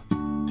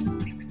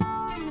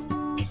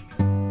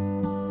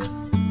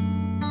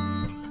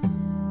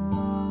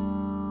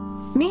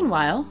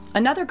 Meanwhile,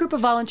 another group of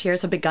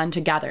volunteers have begun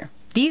to gather.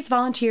 These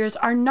volunteers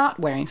are not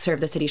wearing Serve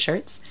the City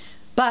shirts,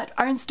 but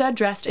are instead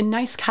dressed in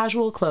nice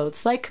casual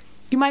clothes like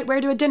you might wear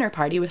to a dinner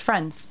party with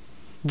friends.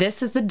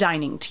 This is the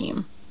dining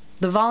team,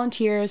 the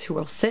volunteers who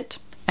will sit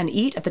and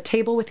eat at the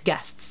table with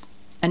guests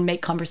and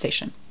make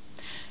conversation.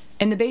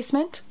 In the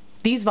basement,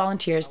 these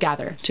volunteers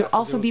gather to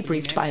also be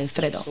briefed by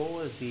Alfredo.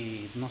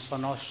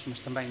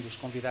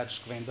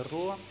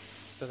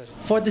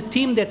 For the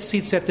team that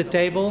sits at the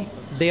table,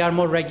 they are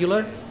more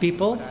regular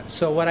people.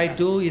 So what I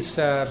do is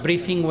a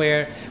briefing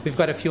where we've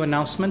got a few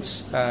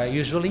announcements.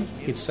 Usually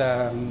it's,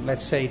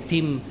 let's say,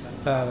 team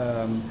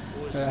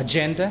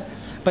agenda.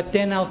 But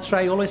then I'll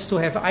try always to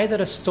have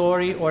either a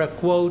story or a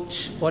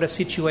quote or a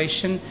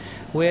situation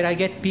where I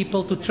get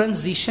people to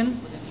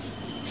transition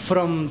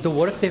from the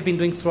work they've been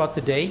doing throughout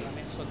the day,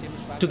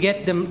 to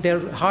get their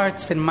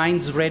hearts and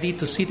minds ready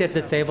to sit at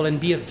the table and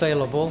be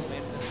available,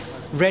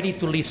 ready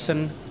to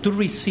listen, to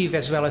receive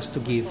as well as to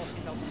give.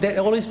 There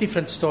are always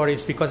different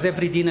stories because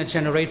every dinner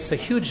generates a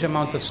huge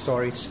amount of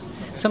stories.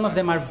 Some of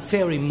them are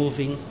very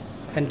moving,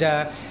 and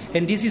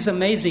this is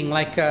amazing.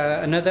 Like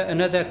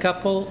another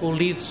couple who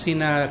lives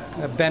in an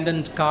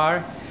abandoned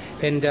car,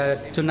 And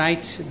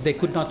tonight they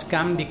could not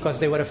come because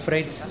they were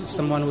afraid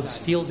someone would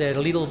steal their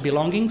little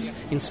belongings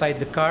inside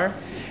the car.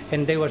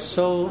 And they were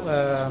so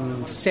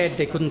sad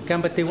they couldn't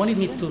come, but they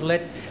wanted to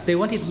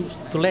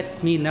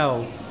let me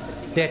know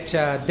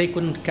that they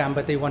couldn't come,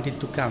 but they wanted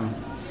to come.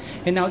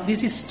 And now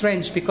this is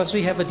strange because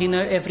we have a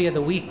dinner every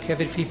other week,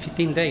 every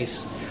 15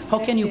 days. How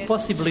can you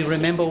possibly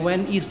remember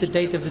when is the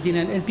date of the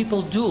dinner? And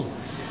people do,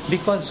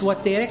 because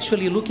what they're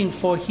actually looking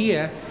for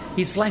here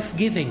is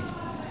life-giving.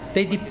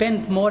 They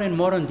depend more and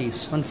more on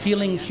this, on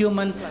feeling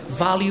human,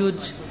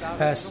 valued,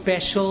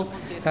 special,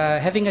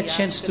 having a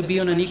chance to be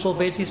on an equal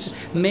basis,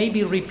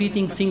 maybe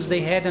repeating things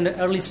they had in the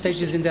early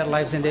stages in their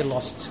lives and they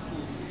lost.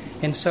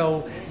 And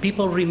so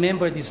people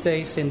remember these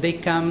days and they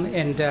come,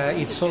 and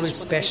it's always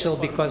special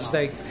because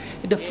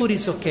the food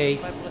is okay,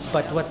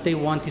 but what they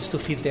want is to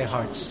feed their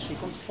hearts.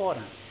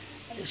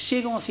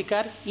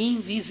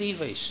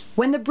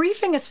 When the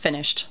briefing is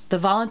finished, the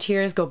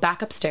volunteers go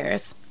back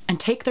upstairs and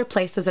take their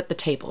places at the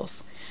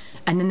tables.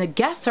 And then the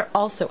guests are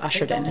also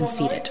ushered in and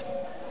seated.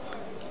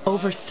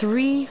 Over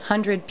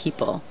 300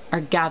 people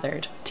are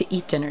gathered to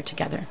eat dinner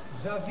together.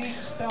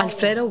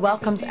 Alfredo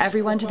welcomes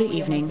everyone to the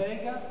evening,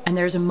 and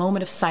there's a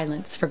moment of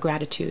silence for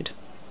gratitude.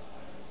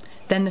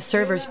 Then the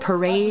servers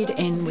parade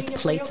in with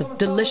plates of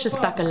delicious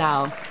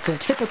bacalhau, the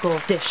typical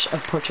dish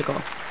of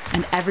Portugal,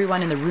 and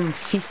everyone in the room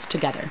feasts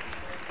together.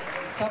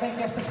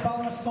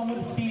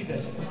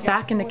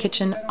 Back in the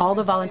kitchen, all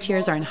the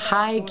volunteers are in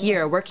high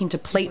gear working to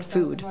plate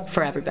food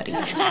for everybody. We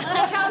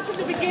count at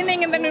the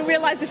beginning and then we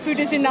realize the food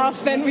is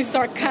enough, then we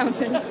start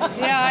counting.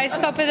 Yeah, I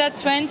stop it at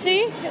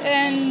 20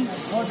 and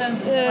more than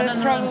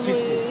 150.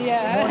 probably,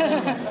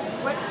 yeah.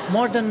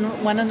 More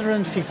than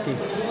 150.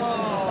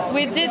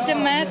 We did the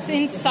math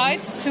inside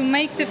to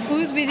make the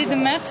food. We did the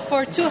math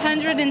for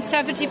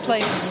 270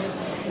 plates.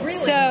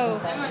 So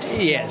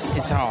yes,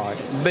 it's hard,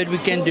 but we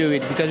can do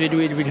it because we do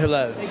it with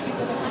love.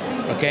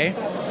 Okay,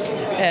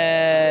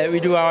 we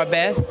do our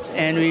best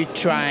and we're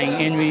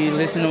trying and we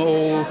listen to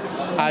all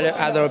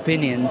other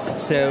opinions.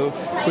 So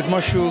put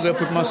more sugar,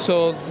 put more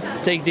salt,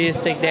 take this,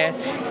 take that,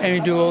 and we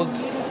do it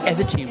as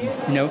a team.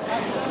 You know,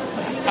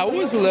 I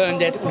always learned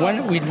that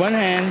with one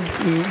hand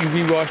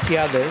we wash the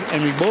other,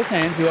 and with both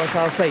hands we wash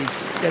our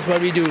face. That's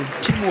what we do.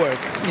 Teamwork.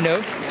 You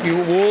know, we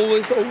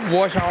always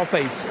wash our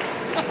faces.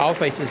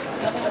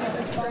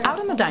 Out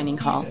in the dining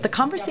hall, the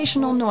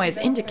conversational noise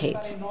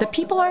indicates that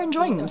people are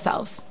enjoying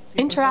themselves,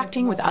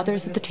 interacting with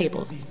others at the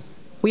tables.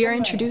 We are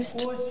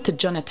introduced to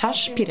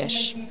Jonatas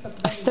Pires,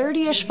 a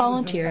 30-ish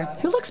volunteer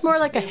who looks more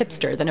like a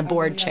hipster than a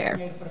board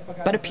chair,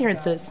 but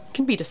appearances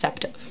can be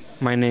deceptive.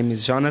 My name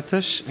is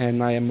Jonatas,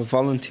 and I am a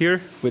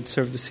volunteer with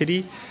Serve the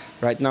City,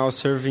 right now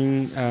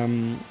serving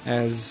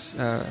as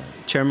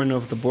chairman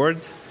of the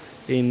board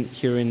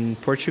here in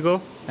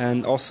Portugal,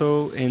 and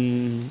also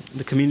in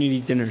the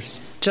community dinners.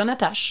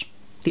 Jonatas,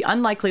 the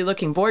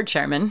unlikely-looking board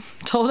chairman,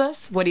 told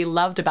us what he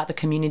loved about the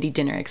community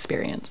dinner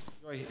experience.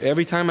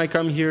 Every time I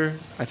come here,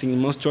 I think the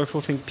most joyful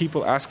thing,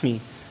 people ask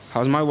me,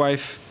 how's my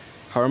wife?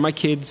 How are my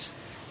kids?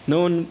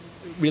 No one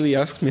really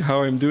asks me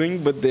how I'm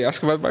doing, but they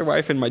ask about my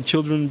wife and my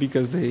children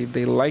because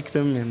they like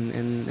them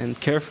and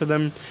care for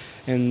them.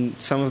 And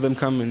some of them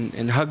come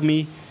and hug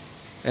me.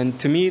 And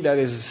to me, that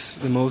is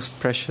the most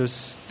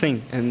precious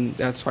thing. And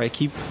that's why I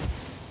keep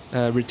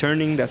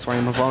returning. That's why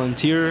I'm a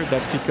volunteer.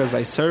 That's because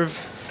I serve.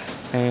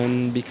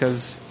 And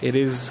because it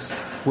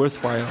is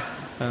worthwhile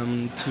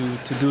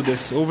to do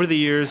this over the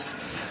years,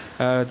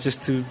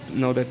 just to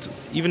know that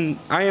even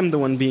I am the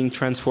one being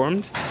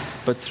transformed,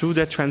 but through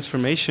that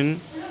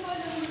transformation,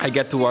 I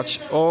get to watch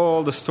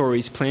all the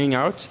stories playing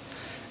out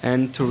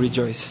and to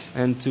rejoice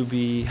and to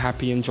be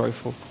happy and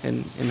joyful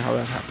in how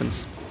that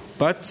happens.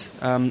 But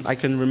I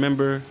can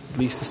remember at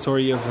least the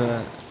story of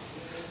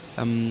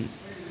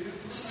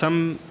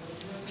some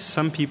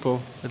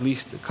people, at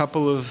least a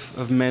couple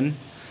of men,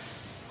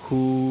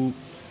 who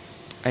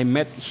I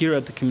met here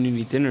at the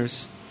community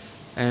dinners,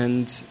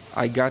 and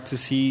I got to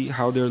see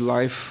how their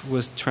life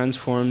was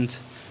transformed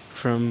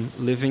from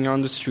living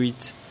on the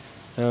street,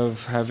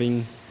 of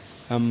having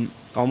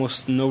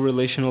almost no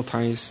relational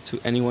ties to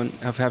anyone,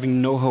 of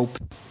having no hope,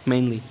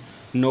 mainly.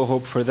 No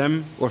hope for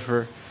them or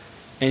for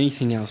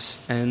anything else.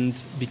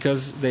 And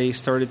because they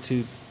started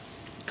to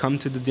come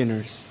to the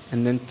dinners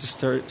and then to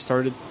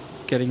started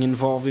getting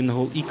involved in the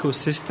whole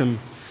ecosystem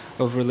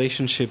of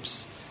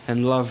relationships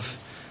and love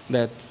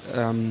that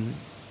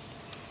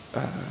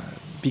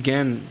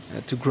began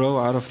to grow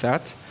out of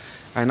that,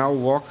 I now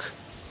walk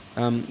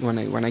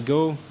when I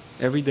go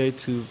every day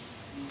to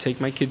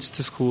take my kids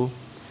to school.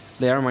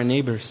 They are my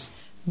neighbors.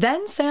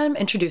 Then Sam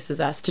introduces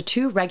us to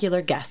two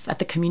regular guests at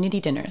the community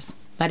dinners,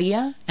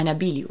 Maria and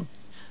Abilio.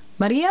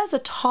 Maria is a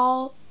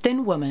tall,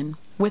 thin woman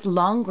with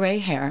long gray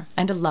hair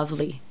and a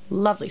lovely,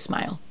 lovely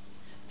smile.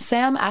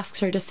 Sam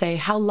asks her to say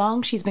how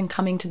long she's been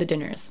coming to the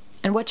dinners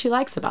and what she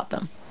likes about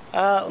them.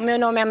 My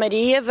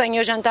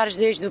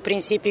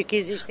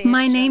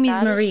name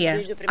is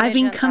Maria. I've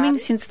been coming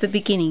since the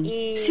beginning,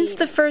 since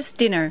the first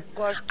dinner.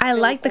 I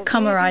like the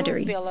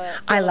camaraderie.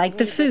 I like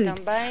the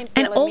food,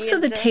 and also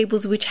the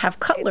tables which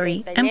have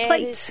cutlery and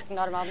plates.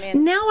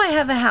 Now I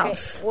have a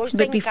house,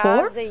 but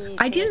before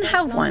I didn't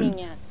have one,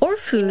 or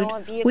food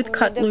with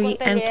cutlery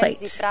and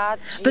plates.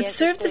 But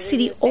Serve the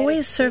City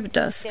always served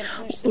us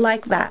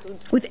like that,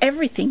 with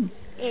everything.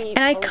 And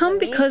I come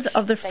because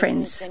of the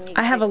friends.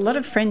 I have a lot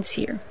of friends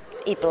here.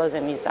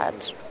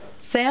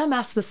 Sam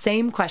asked the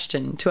same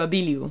question to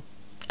Abilio,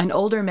 an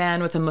older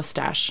man with a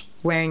mustache,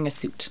 wearing a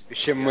suit.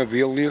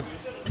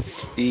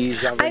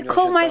 I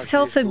call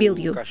myself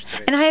Abilio,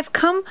 and I have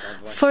come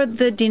for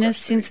the dinner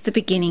since the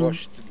beginning.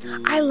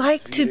 I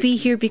like to be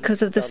here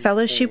because of the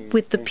fellowship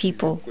with the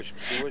people.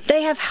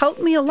 They have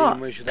helped me a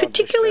lot,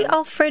 particularly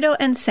Alfredo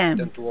and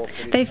Sam.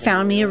 They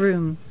found me a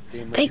room.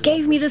 They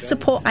gave me the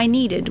support I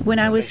needed when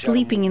I was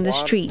sleeping in the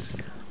street.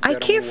 I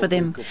care for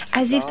them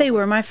as if they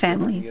were my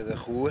family.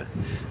 Abilio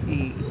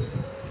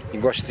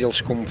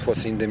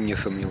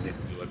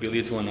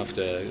is one of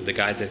the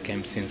guys that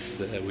came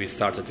since we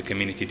started the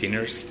community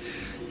dinners,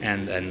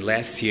 and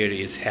last year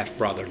his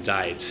half-brother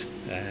died,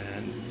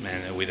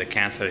 and with a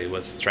cancer. It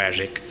was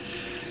tragic.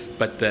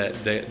 But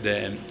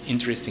the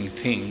interesting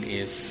thing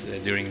is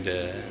during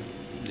the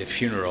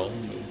funeral,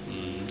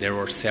 there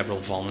were several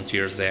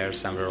volunteers there,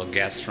 several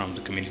guests from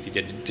the community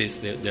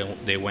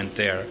they went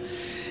there.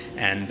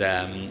 And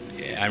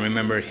I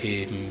remember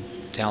him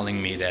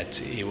telling me that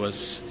he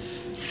was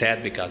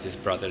sad because his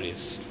brother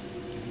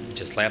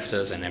just left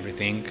us and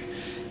everything,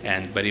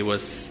 but he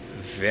was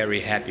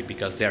very happy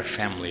because their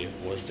family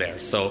was there.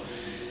 So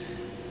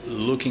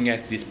looking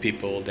at these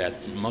people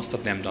that most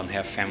of them don't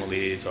have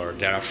families, or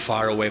they are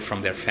far away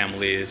from their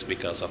families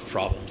because of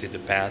problems in the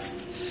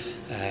past,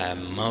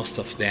 most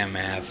of them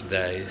have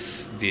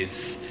this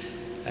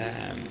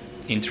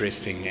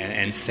interesting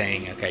and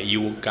saying, okay,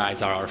 you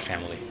guys are our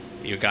family.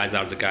 You guys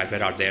are the guys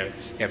that are there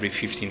every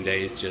 15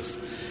 days just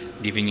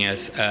giving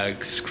us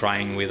hugs,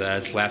 crying with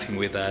us, laughing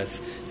with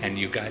us, and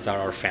you guys are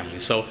our family.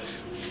 So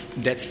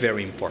that's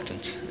very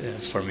important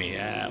for me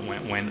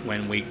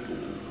when we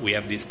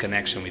have this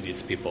connection with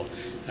these people,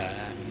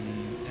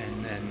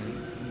 and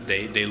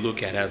they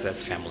look at us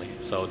as family.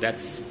 So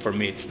that's, for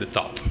me, it's the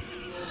top.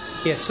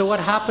 Yeah, so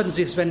what happens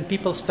is when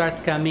people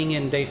start coming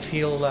and they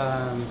feel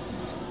that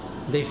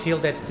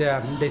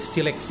they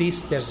still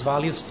exist, there's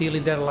value still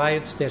in their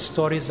lives, their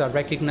stories are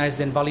recognized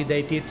and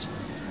validated,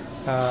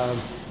 I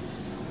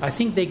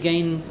think they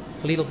gain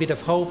a little bit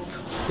of hope.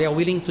 They are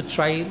willing to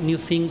try new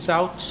things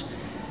out,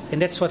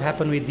 and that's what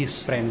happened with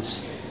these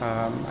friends.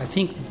 I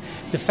think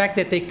the fact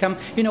that they come,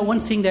 one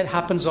thing that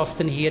happens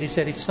often here is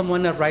that if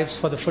someone arrives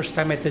for the first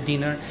time at the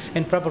dinner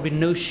and probably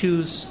no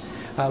shoes,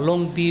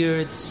 long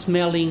beard,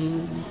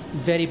 smelling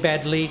very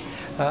badly,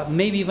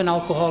 maybe even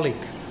alcoholic,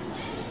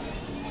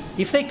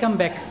 if they come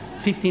back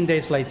 15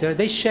 days later,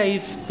 they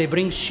shave, they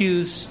bring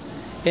shoes,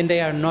 and they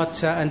are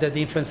not under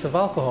the influence of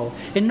alcohol.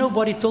 And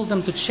nobody told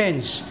them to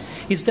change.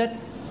 It's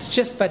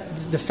just but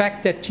the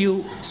fact that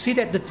you sit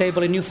at the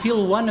table and you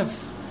feel one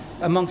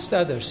amongst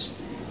others.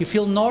 You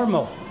feel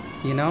normal,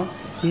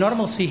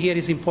 Normalcy here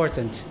is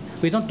important.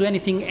 We don't do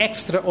anything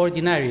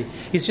extraordinary.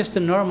 It's just a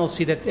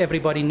normalcy that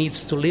everybody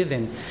needs to live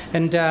in.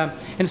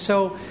 And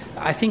so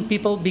I think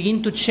people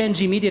begin to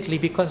change immediately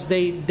because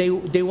they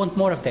want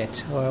more of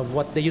that, of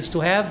what they used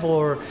to have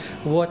or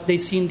what they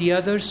see in the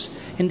others,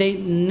 and they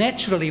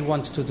naturally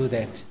want to do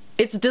that.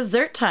 It's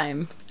dessert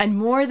time, and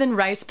more than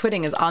rice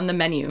pudding is on the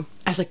menu,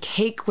 as a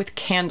cake with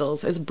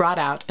candles is brought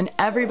out and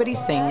everybody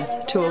sings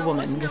to a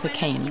woman with a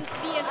cane.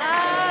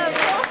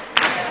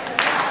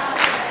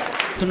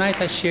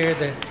 Tonight I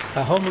shared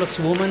a homeless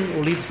woman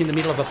who lives in the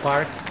middle of a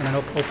park in an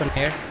open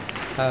air.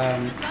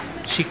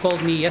 She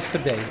called me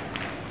yesterday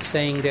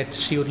saying that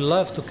she would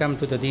love to come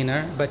to the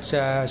dinner, but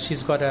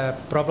she's got a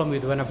problem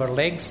with one of her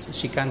legs.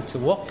 She can't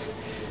walk.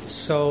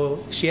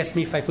 So she asked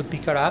me if I could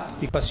pick her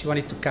up because she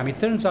wanted to come. It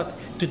turns out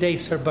today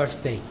is her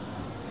birthday.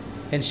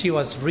 And she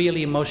was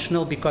really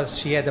emotional because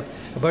she had a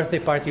birthday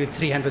party with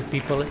 300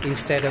 people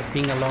instead of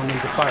being alone in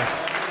the park.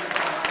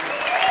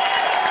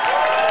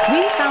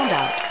 We found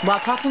out, while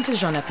talking to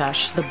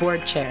Jonatas, the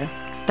board chair,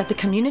 that the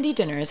community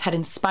dinners had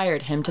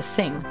inspired him to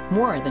sing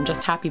more than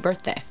just happy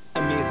birthday.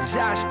 The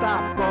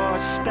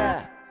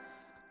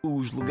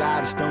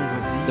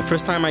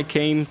first time I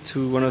came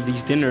to one of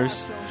these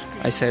dinners,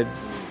 I said,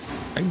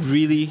 I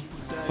really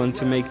want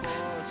to make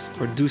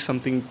or do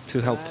something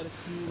to help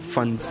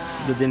fund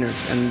the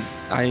dinners. And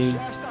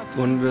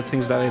one of the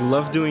things that I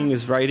love doing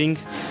is writing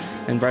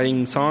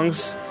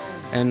songs.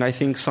 And I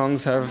think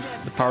songs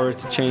have the power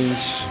to change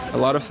a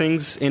lot of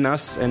things in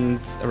us and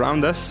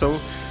around us. So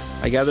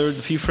I gathered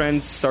a few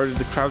friends, started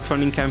the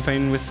crowdfunding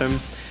campaign with them,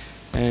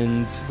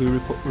 and we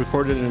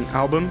recorded an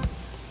album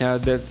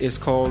that is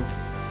called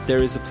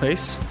There Is a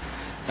Place.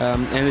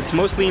 And it's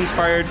mostly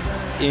inspired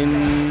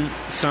in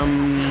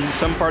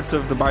some parts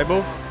of the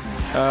Bible,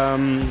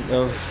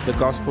 of the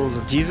Gospels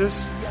of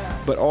Jesus,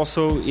 but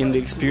also in the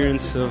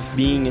experience of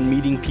being and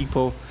meeting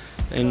people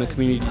in a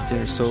community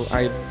dinner. So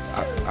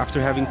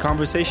after having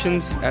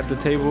conversations at the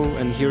table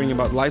and hearing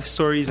about life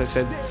stories, I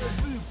said,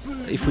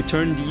 if we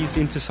turn these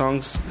into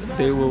songs,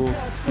 they will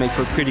make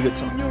for pretty good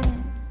songs.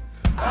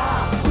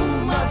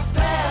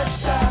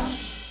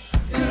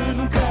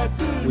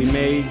 We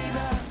made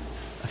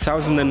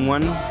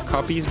 1,001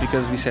 copies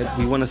because we said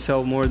we want to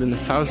sell more than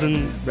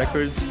 1,000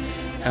 records,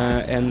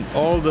 and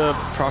all the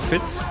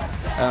profit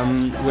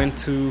went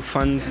to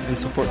fund and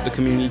support the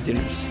community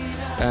dinners.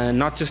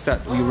 Not just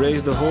that, we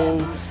raised a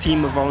whole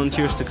team of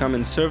volunteers to come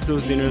and serve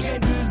those dinners.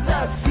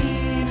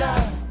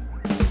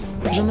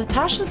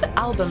 Natasha's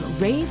album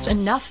raised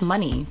enough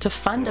money to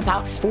fund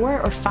about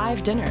 4 or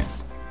 5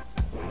 dinners.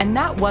 And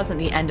that wasn't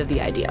the end of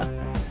the idea.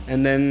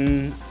 And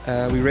then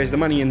we raised the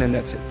money, and then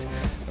that's it.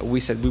 We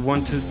said we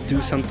want to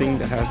do something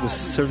that has the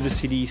Serve the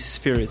City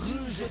spirit.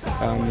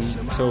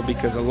 So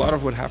because a lot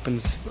of what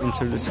happens in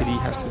Serve the City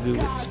has to do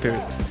with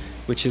spirit,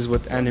 which is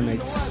what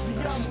animates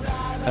us.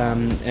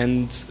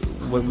 And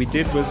what we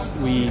did was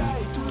we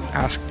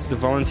asked the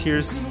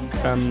volunteers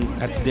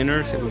at the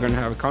dinner, said we're going to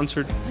have a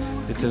concert.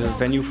 It's a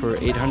venue for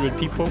 800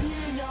 people.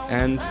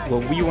 And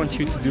what we want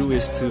you to do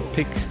is to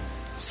pick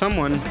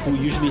someone who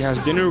usually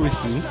has dinner with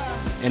you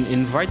and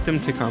invite them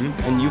to come,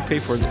 and you pay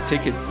for the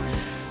ticket.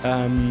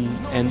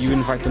 And you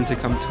invite them to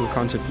come to a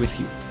concert with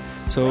you.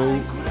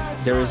 So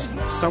there is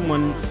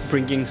someone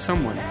bringing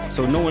someone.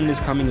 So no one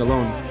is coming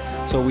alone.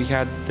 So we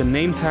had the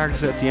name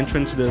tags at the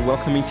entrance. The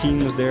welcoming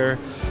team was there.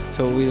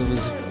 So it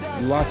was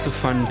lots of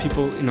fun.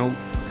 People,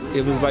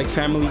 it was like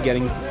family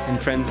and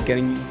friends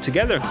getting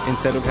together.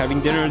 Instead of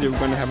having dinner, they were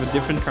going to have a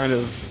different kind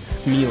of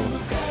meal.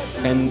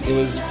 And it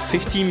was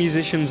 50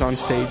 musicians on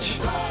stage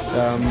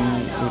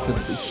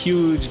with a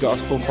huge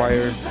gospel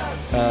choir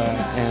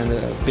and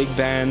a big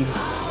band.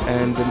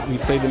 And we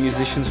played the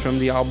musicians from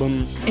the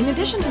album. In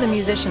addition to the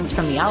musicians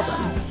from the album,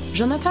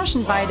 Jonatash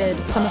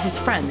invited some of his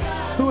friends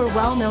who were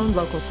well-known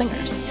local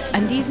singers,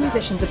 and these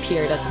musicians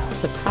appeared as a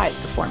surprise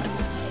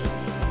performance.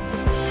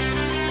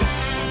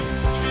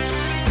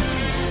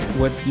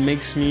 What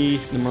makes me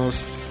the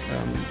most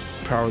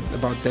proud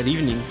about that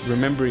evening,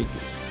 remembering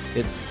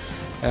it,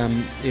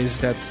 is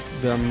that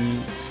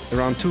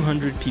around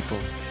 200 people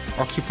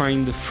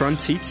occupying the front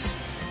seats,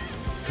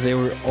 they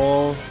were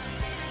all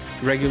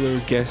regular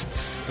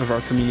guests of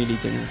our community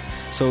dinner.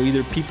 So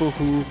either people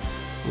who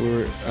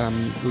were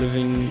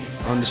living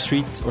on the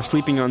street or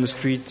sleeping on the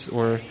street,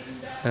 or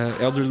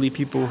elderly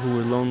people who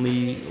were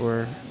lonely,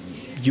 or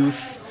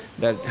youth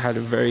that had a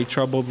very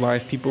troubled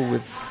life, people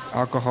with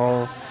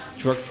alcohol,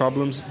 drug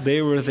problems.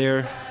 They were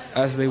there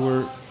as they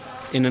were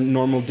in a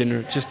normal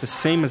dinner, just the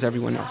same as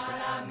everyone else.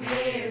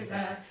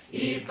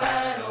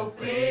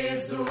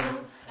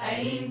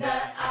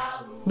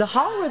 The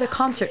hall where the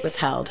concert was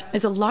held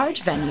is a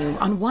large venue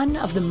on one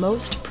of the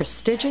most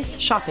prestigious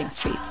shopping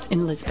streets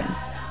in Lisbon.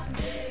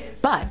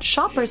 But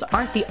shoppers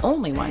aren't the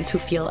only ones who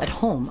feel at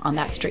home on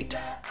that street.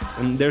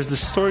 And there's the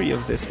story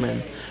of this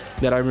man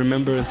that I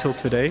remember until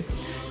today.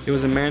 It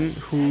was a man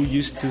who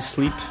used to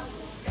sleep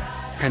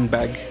and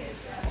beg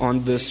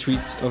on the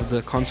street of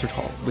the concert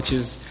hall, which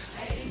is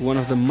one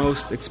of the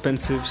most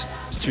expensive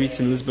streets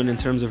in Lisbon in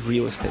terms of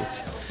real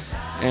estate.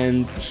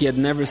 And he had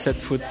never set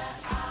foot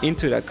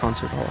into that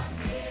concert hall,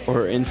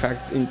 or in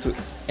fact into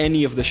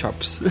any of the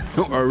shops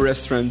or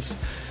restaurants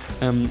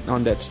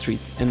on that street.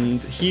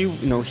 And he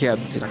had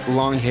like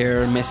long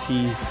hair,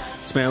 messy,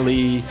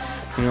 smelly,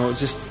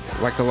 just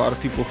like a lot of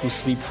people who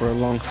sleep for a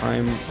long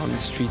time on the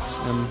streets.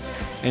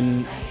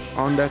 And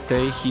on that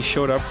day, he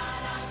showed up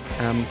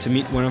to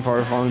meet one of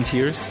our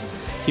volunteers.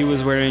 He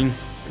was wearing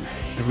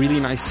a really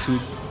nice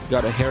suit,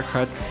 got a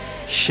haircut,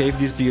 shaved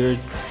his beard,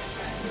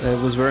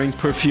 was wearing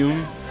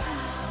perfume.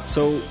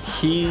 So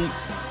he,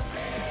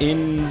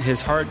 in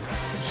his heart,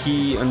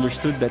 he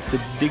understood that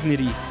the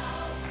dignity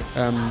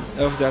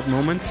of that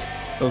moment,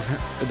 of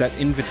that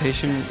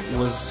invitation,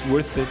 was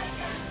worth it.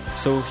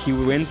 So he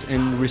went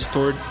and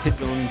restored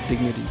his own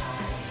dignity.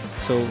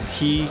 So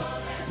he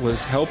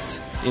was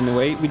helped in a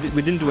way. We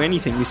didn't do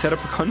anything. We set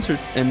up a concert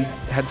and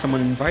had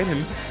someone invite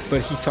him,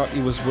 but he thought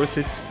it was worth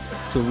it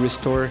to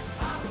restore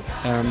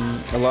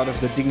a lot of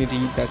the dignity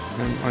that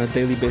on a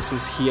daily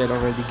basis he had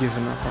already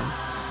given up on.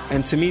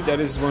 And to me, that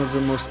is one of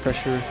the most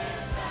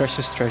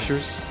precious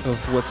treasures of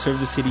what Serve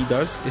the City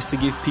does, is to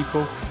give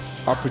people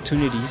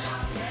opportunities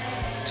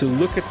to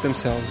look at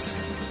themselves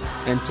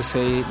and to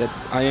say that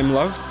I am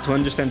loved, to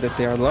understand that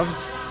they are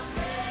loved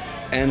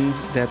and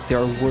that they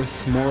are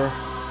worth more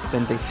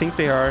than they think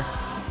they are,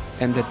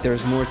 and that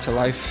there's more to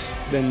life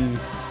than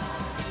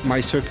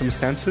my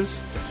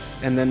circumstances.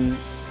 And then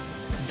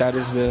that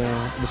is the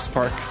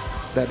spark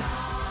that,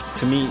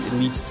 to me,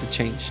 leads to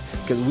change.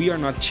 Because we are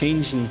not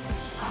changing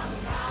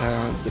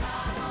the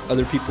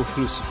other people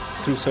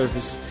through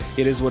service.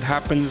 It is what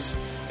happens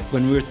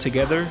when we're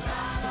together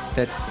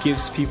that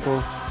gives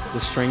people the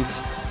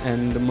strength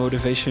and the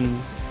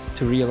motivation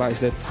to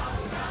realize that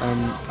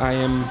I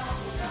am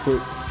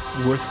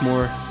worth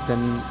more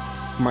than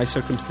my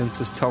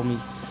circumstances tell me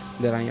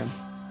that I am.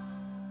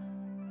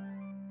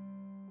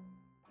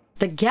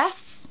 The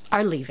guests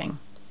are leaving.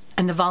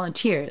 and the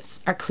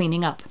volunteers are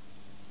cleaning up.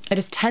 It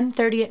is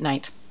 10:30 at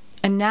night,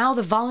 and now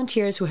the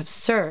volunteers who have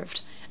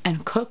served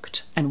and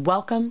cooked and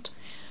welcomed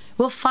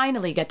will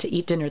finally get to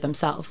eat dinner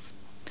themselves.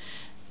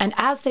 And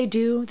as they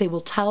do, they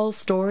will tell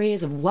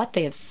stories of what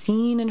they have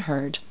seen and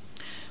heard.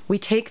 We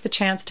take the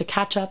chance to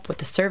catch up with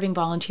the serving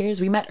volunteers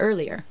we met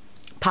earlier,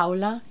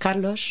 Paula,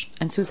 Carlos,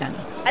 and Susana.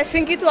 I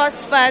think it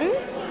was fun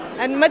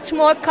and much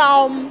more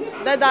calm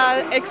than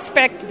I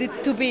expected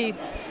it to be.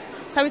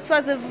 So it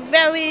was a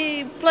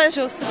very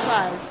pleasant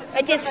surprise.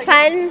 It is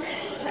fun,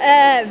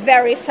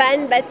 very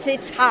fun, but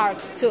it's hard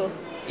too.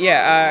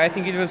 Yeah, I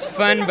think it was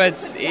fun, but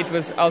it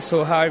was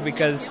also hard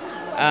because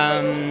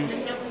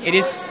it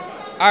is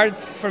hard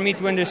for me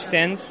to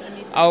understand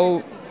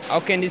how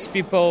can these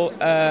people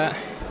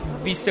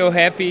be so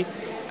happy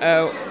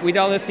with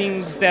all the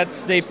things that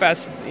they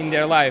passed in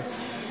their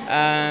lives.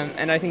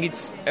 And I think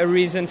it's a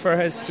reason for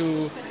us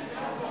to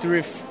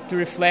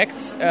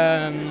reflect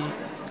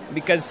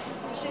because,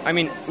 I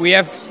mean, we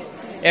have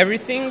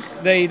everything.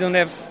 They don't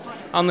have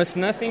almost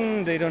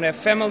nothing. They don't have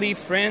family,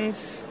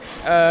 friends,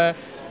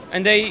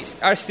 and they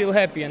are still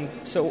happy. And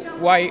so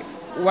why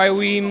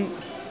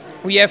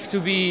we have to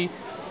be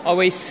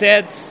always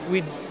sad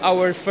with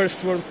our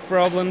first world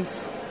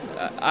problems?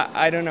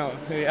 I don't know.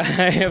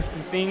 I have to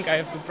think. I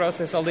have to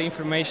process all the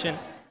information.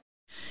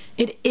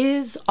 It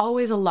is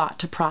always a lot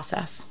to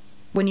process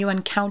when you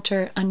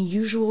encounter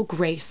unusual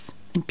grace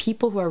in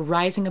people who are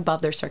rising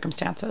above their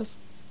circumstances.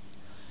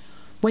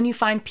 When you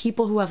find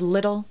people who have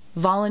little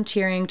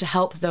volunteering to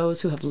help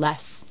those who have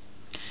less.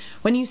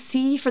 When you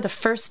see for the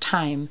first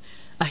time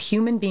a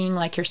human being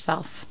like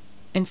yourself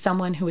in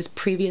someone who was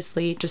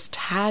previously just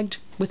tagged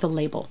with a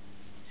label.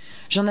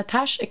 Jean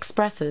Natache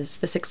expresses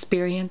this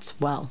experience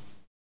well.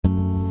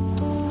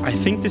 I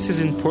think this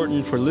is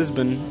important for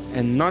Lisbon,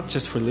 and not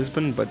just for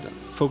Lisbon, but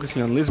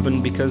focusing on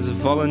Lisbon, because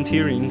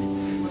volunteering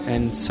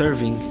and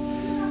serving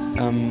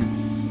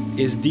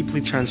is deeply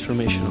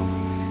transformational.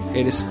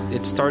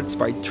 It starts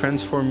by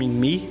transforming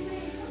me,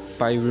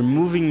 by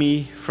removing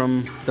me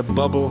from the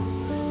bubble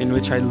in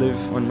which I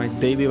live on my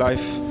daily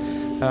life.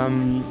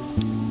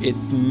 It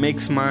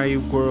makes my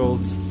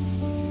world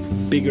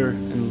bigger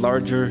and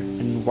larger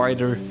and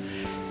wider,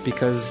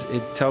 because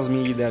it tells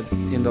me that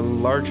in the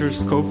larger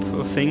scope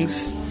of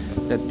things,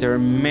 that there are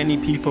many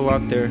people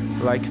out there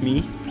like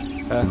me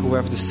who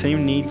have the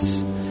same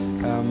needs,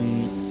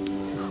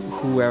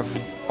 who have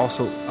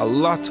also a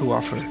lot to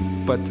offer.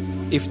 But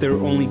if they're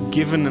only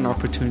given an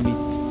opportunity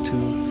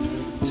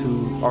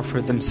to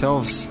offer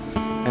themselves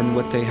and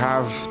what they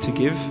have to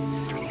give,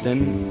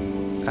 then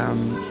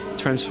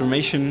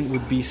transformation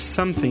would be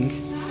something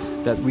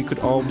that we could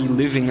all be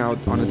living out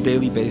on a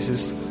daily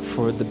basis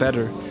for the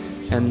better.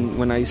 And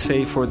when I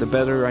say for the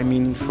better, I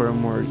mean for a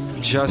more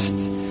just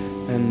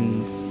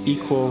and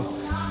equal,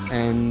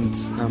 and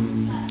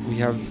we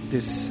have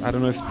this, I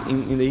don't know if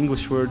in the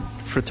English word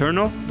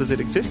fraternal, does it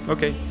exist?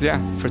 Okay, yeah,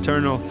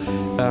 fraternal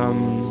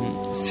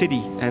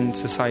city and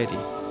society.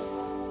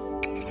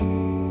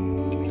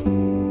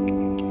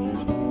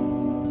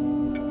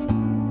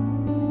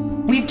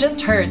 We've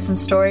just heard some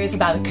stories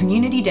about a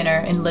community dinner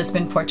in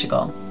Lisbon,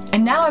 Portugal.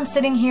 And now I'm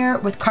sitting here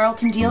with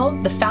Carlton Deal,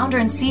 the founder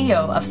and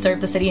CEO of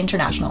Serve the City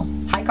International.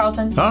 Hi,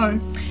 Carlton. Hi.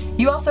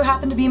 You also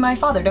happen to be my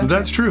father, don't you?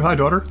 That's true. Hi,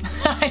 daughter.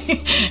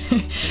 Hi.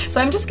 So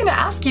I'm just going to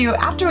ask you,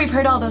 after we've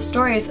heard all those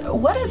stories,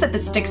 what is it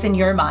that sticks in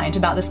your mind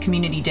about this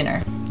community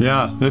dinner?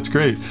 Yeah, that's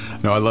great.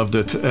 No, I loved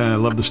it. I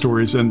love the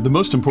stories. And the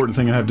most important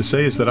thing I have to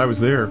say is that I was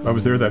there. I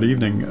was there that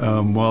evening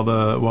while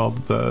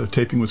the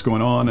taping was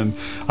going on, and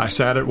I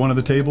sat at one of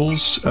the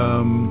tables.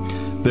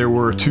 There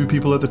were two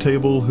people at the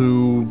table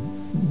who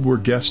were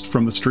guests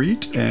from the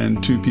street,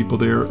 and two people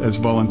there as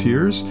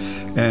volunteers,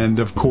 and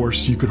of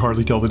course you could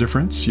hardly tell the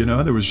difference. You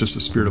know, there was just a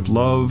spirit of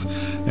love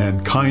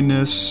and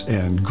kindness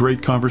and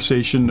great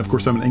conversation. Of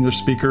course, I'm an English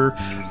speaker,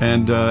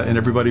 and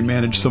everybody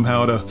managed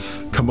somehow to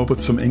come up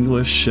with some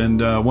English.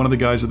 And one of the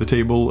guys at the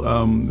table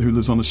who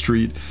lives on the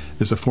street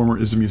is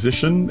a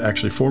musician,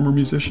 actually former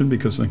musician,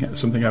 because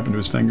something happened to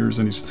his fingers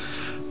and he's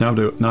now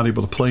not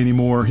able to play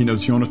anymore. He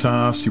knows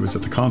Jonatas. He was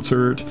at the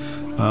concert.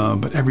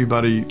 But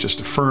everybody just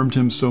affirmed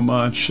him so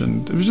much,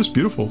 and it was just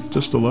beautiful.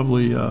 Just a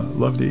lovely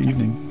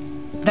evening.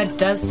 That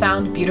does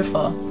sound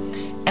beautiful.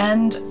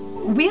 And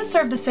we at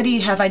Serve the City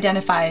have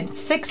identified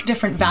 6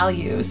 different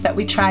values that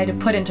we try to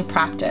put into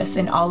practice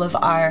in all of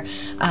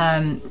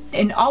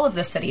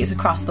the cities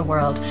across the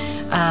world.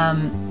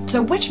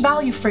 So which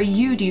value for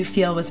you do you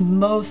feel was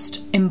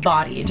most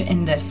embodied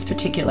in this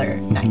particular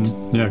night?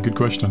 Yeah, good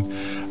question.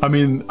 I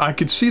mean, I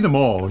could see them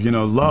all, you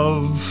know,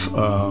 love,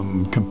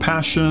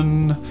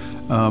 compassion,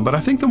 but I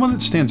think the one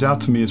that stands out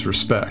to me is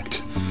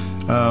respect.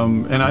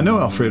 And I know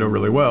Alfredo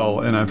really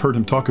well, and I've heard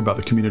him talk about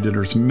the community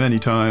dinners many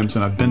times,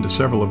 and I've been to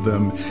several of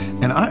them.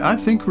 And I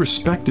think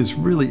respect is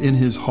really in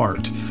his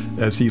heart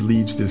as he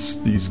leads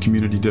these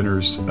community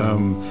dinners.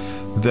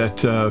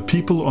 That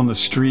people on the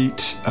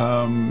street,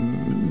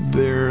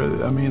 they're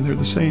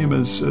the same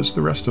as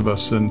the rest of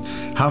us, and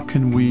how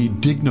can we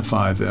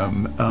dignify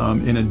them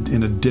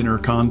in a dinner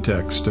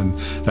context? And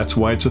that's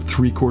why it's a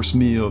 3-course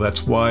meal.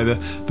 That's why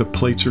the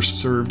plates are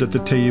served at the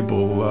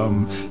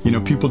table.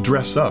 People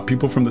dress up.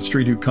 People from the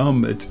street who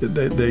come,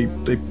 they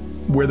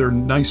wear their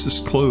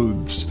nicest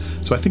clothes.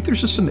 So I think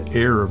there's just an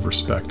air of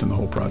respect in the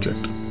whole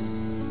project.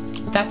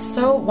 That's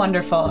so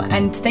wonderful,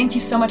 and thank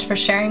you so much for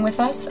sharing with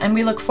us, and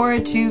we look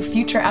forward to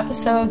future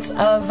episodes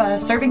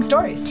of Serving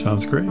Stories.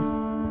 Sounds great.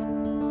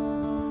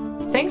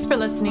 Thanks for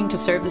listening to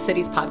Serve the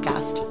Cities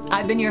podcast.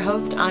 I've been your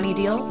host, Ani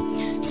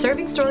Deal.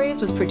 Serving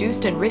Stories was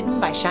produced and written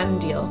by Shannon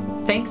Deal.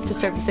 Thanks to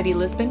Serve the City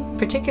Lisbon,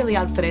 particularly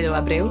Alfredo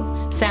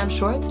Abreu, Sam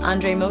Schwartz,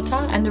 Andre Mota,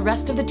 and the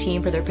rest of the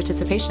team for their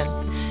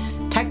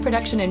participation. Tech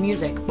production and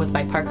music was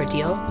by Parker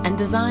Deal, and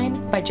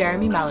design by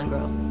Jeremy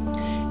Malengro.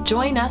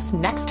 Join us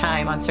next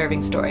time on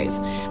Serving Stories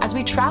as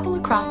we travel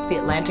across the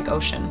Atlantic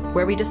Ocean,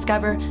 where we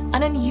discover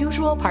an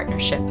unusual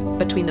partnership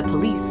between the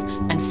police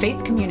and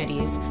faith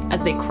communities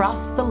as they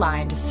cross the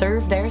line to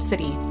serve their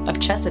city of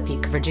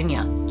Chesapeake,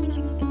 Virginia.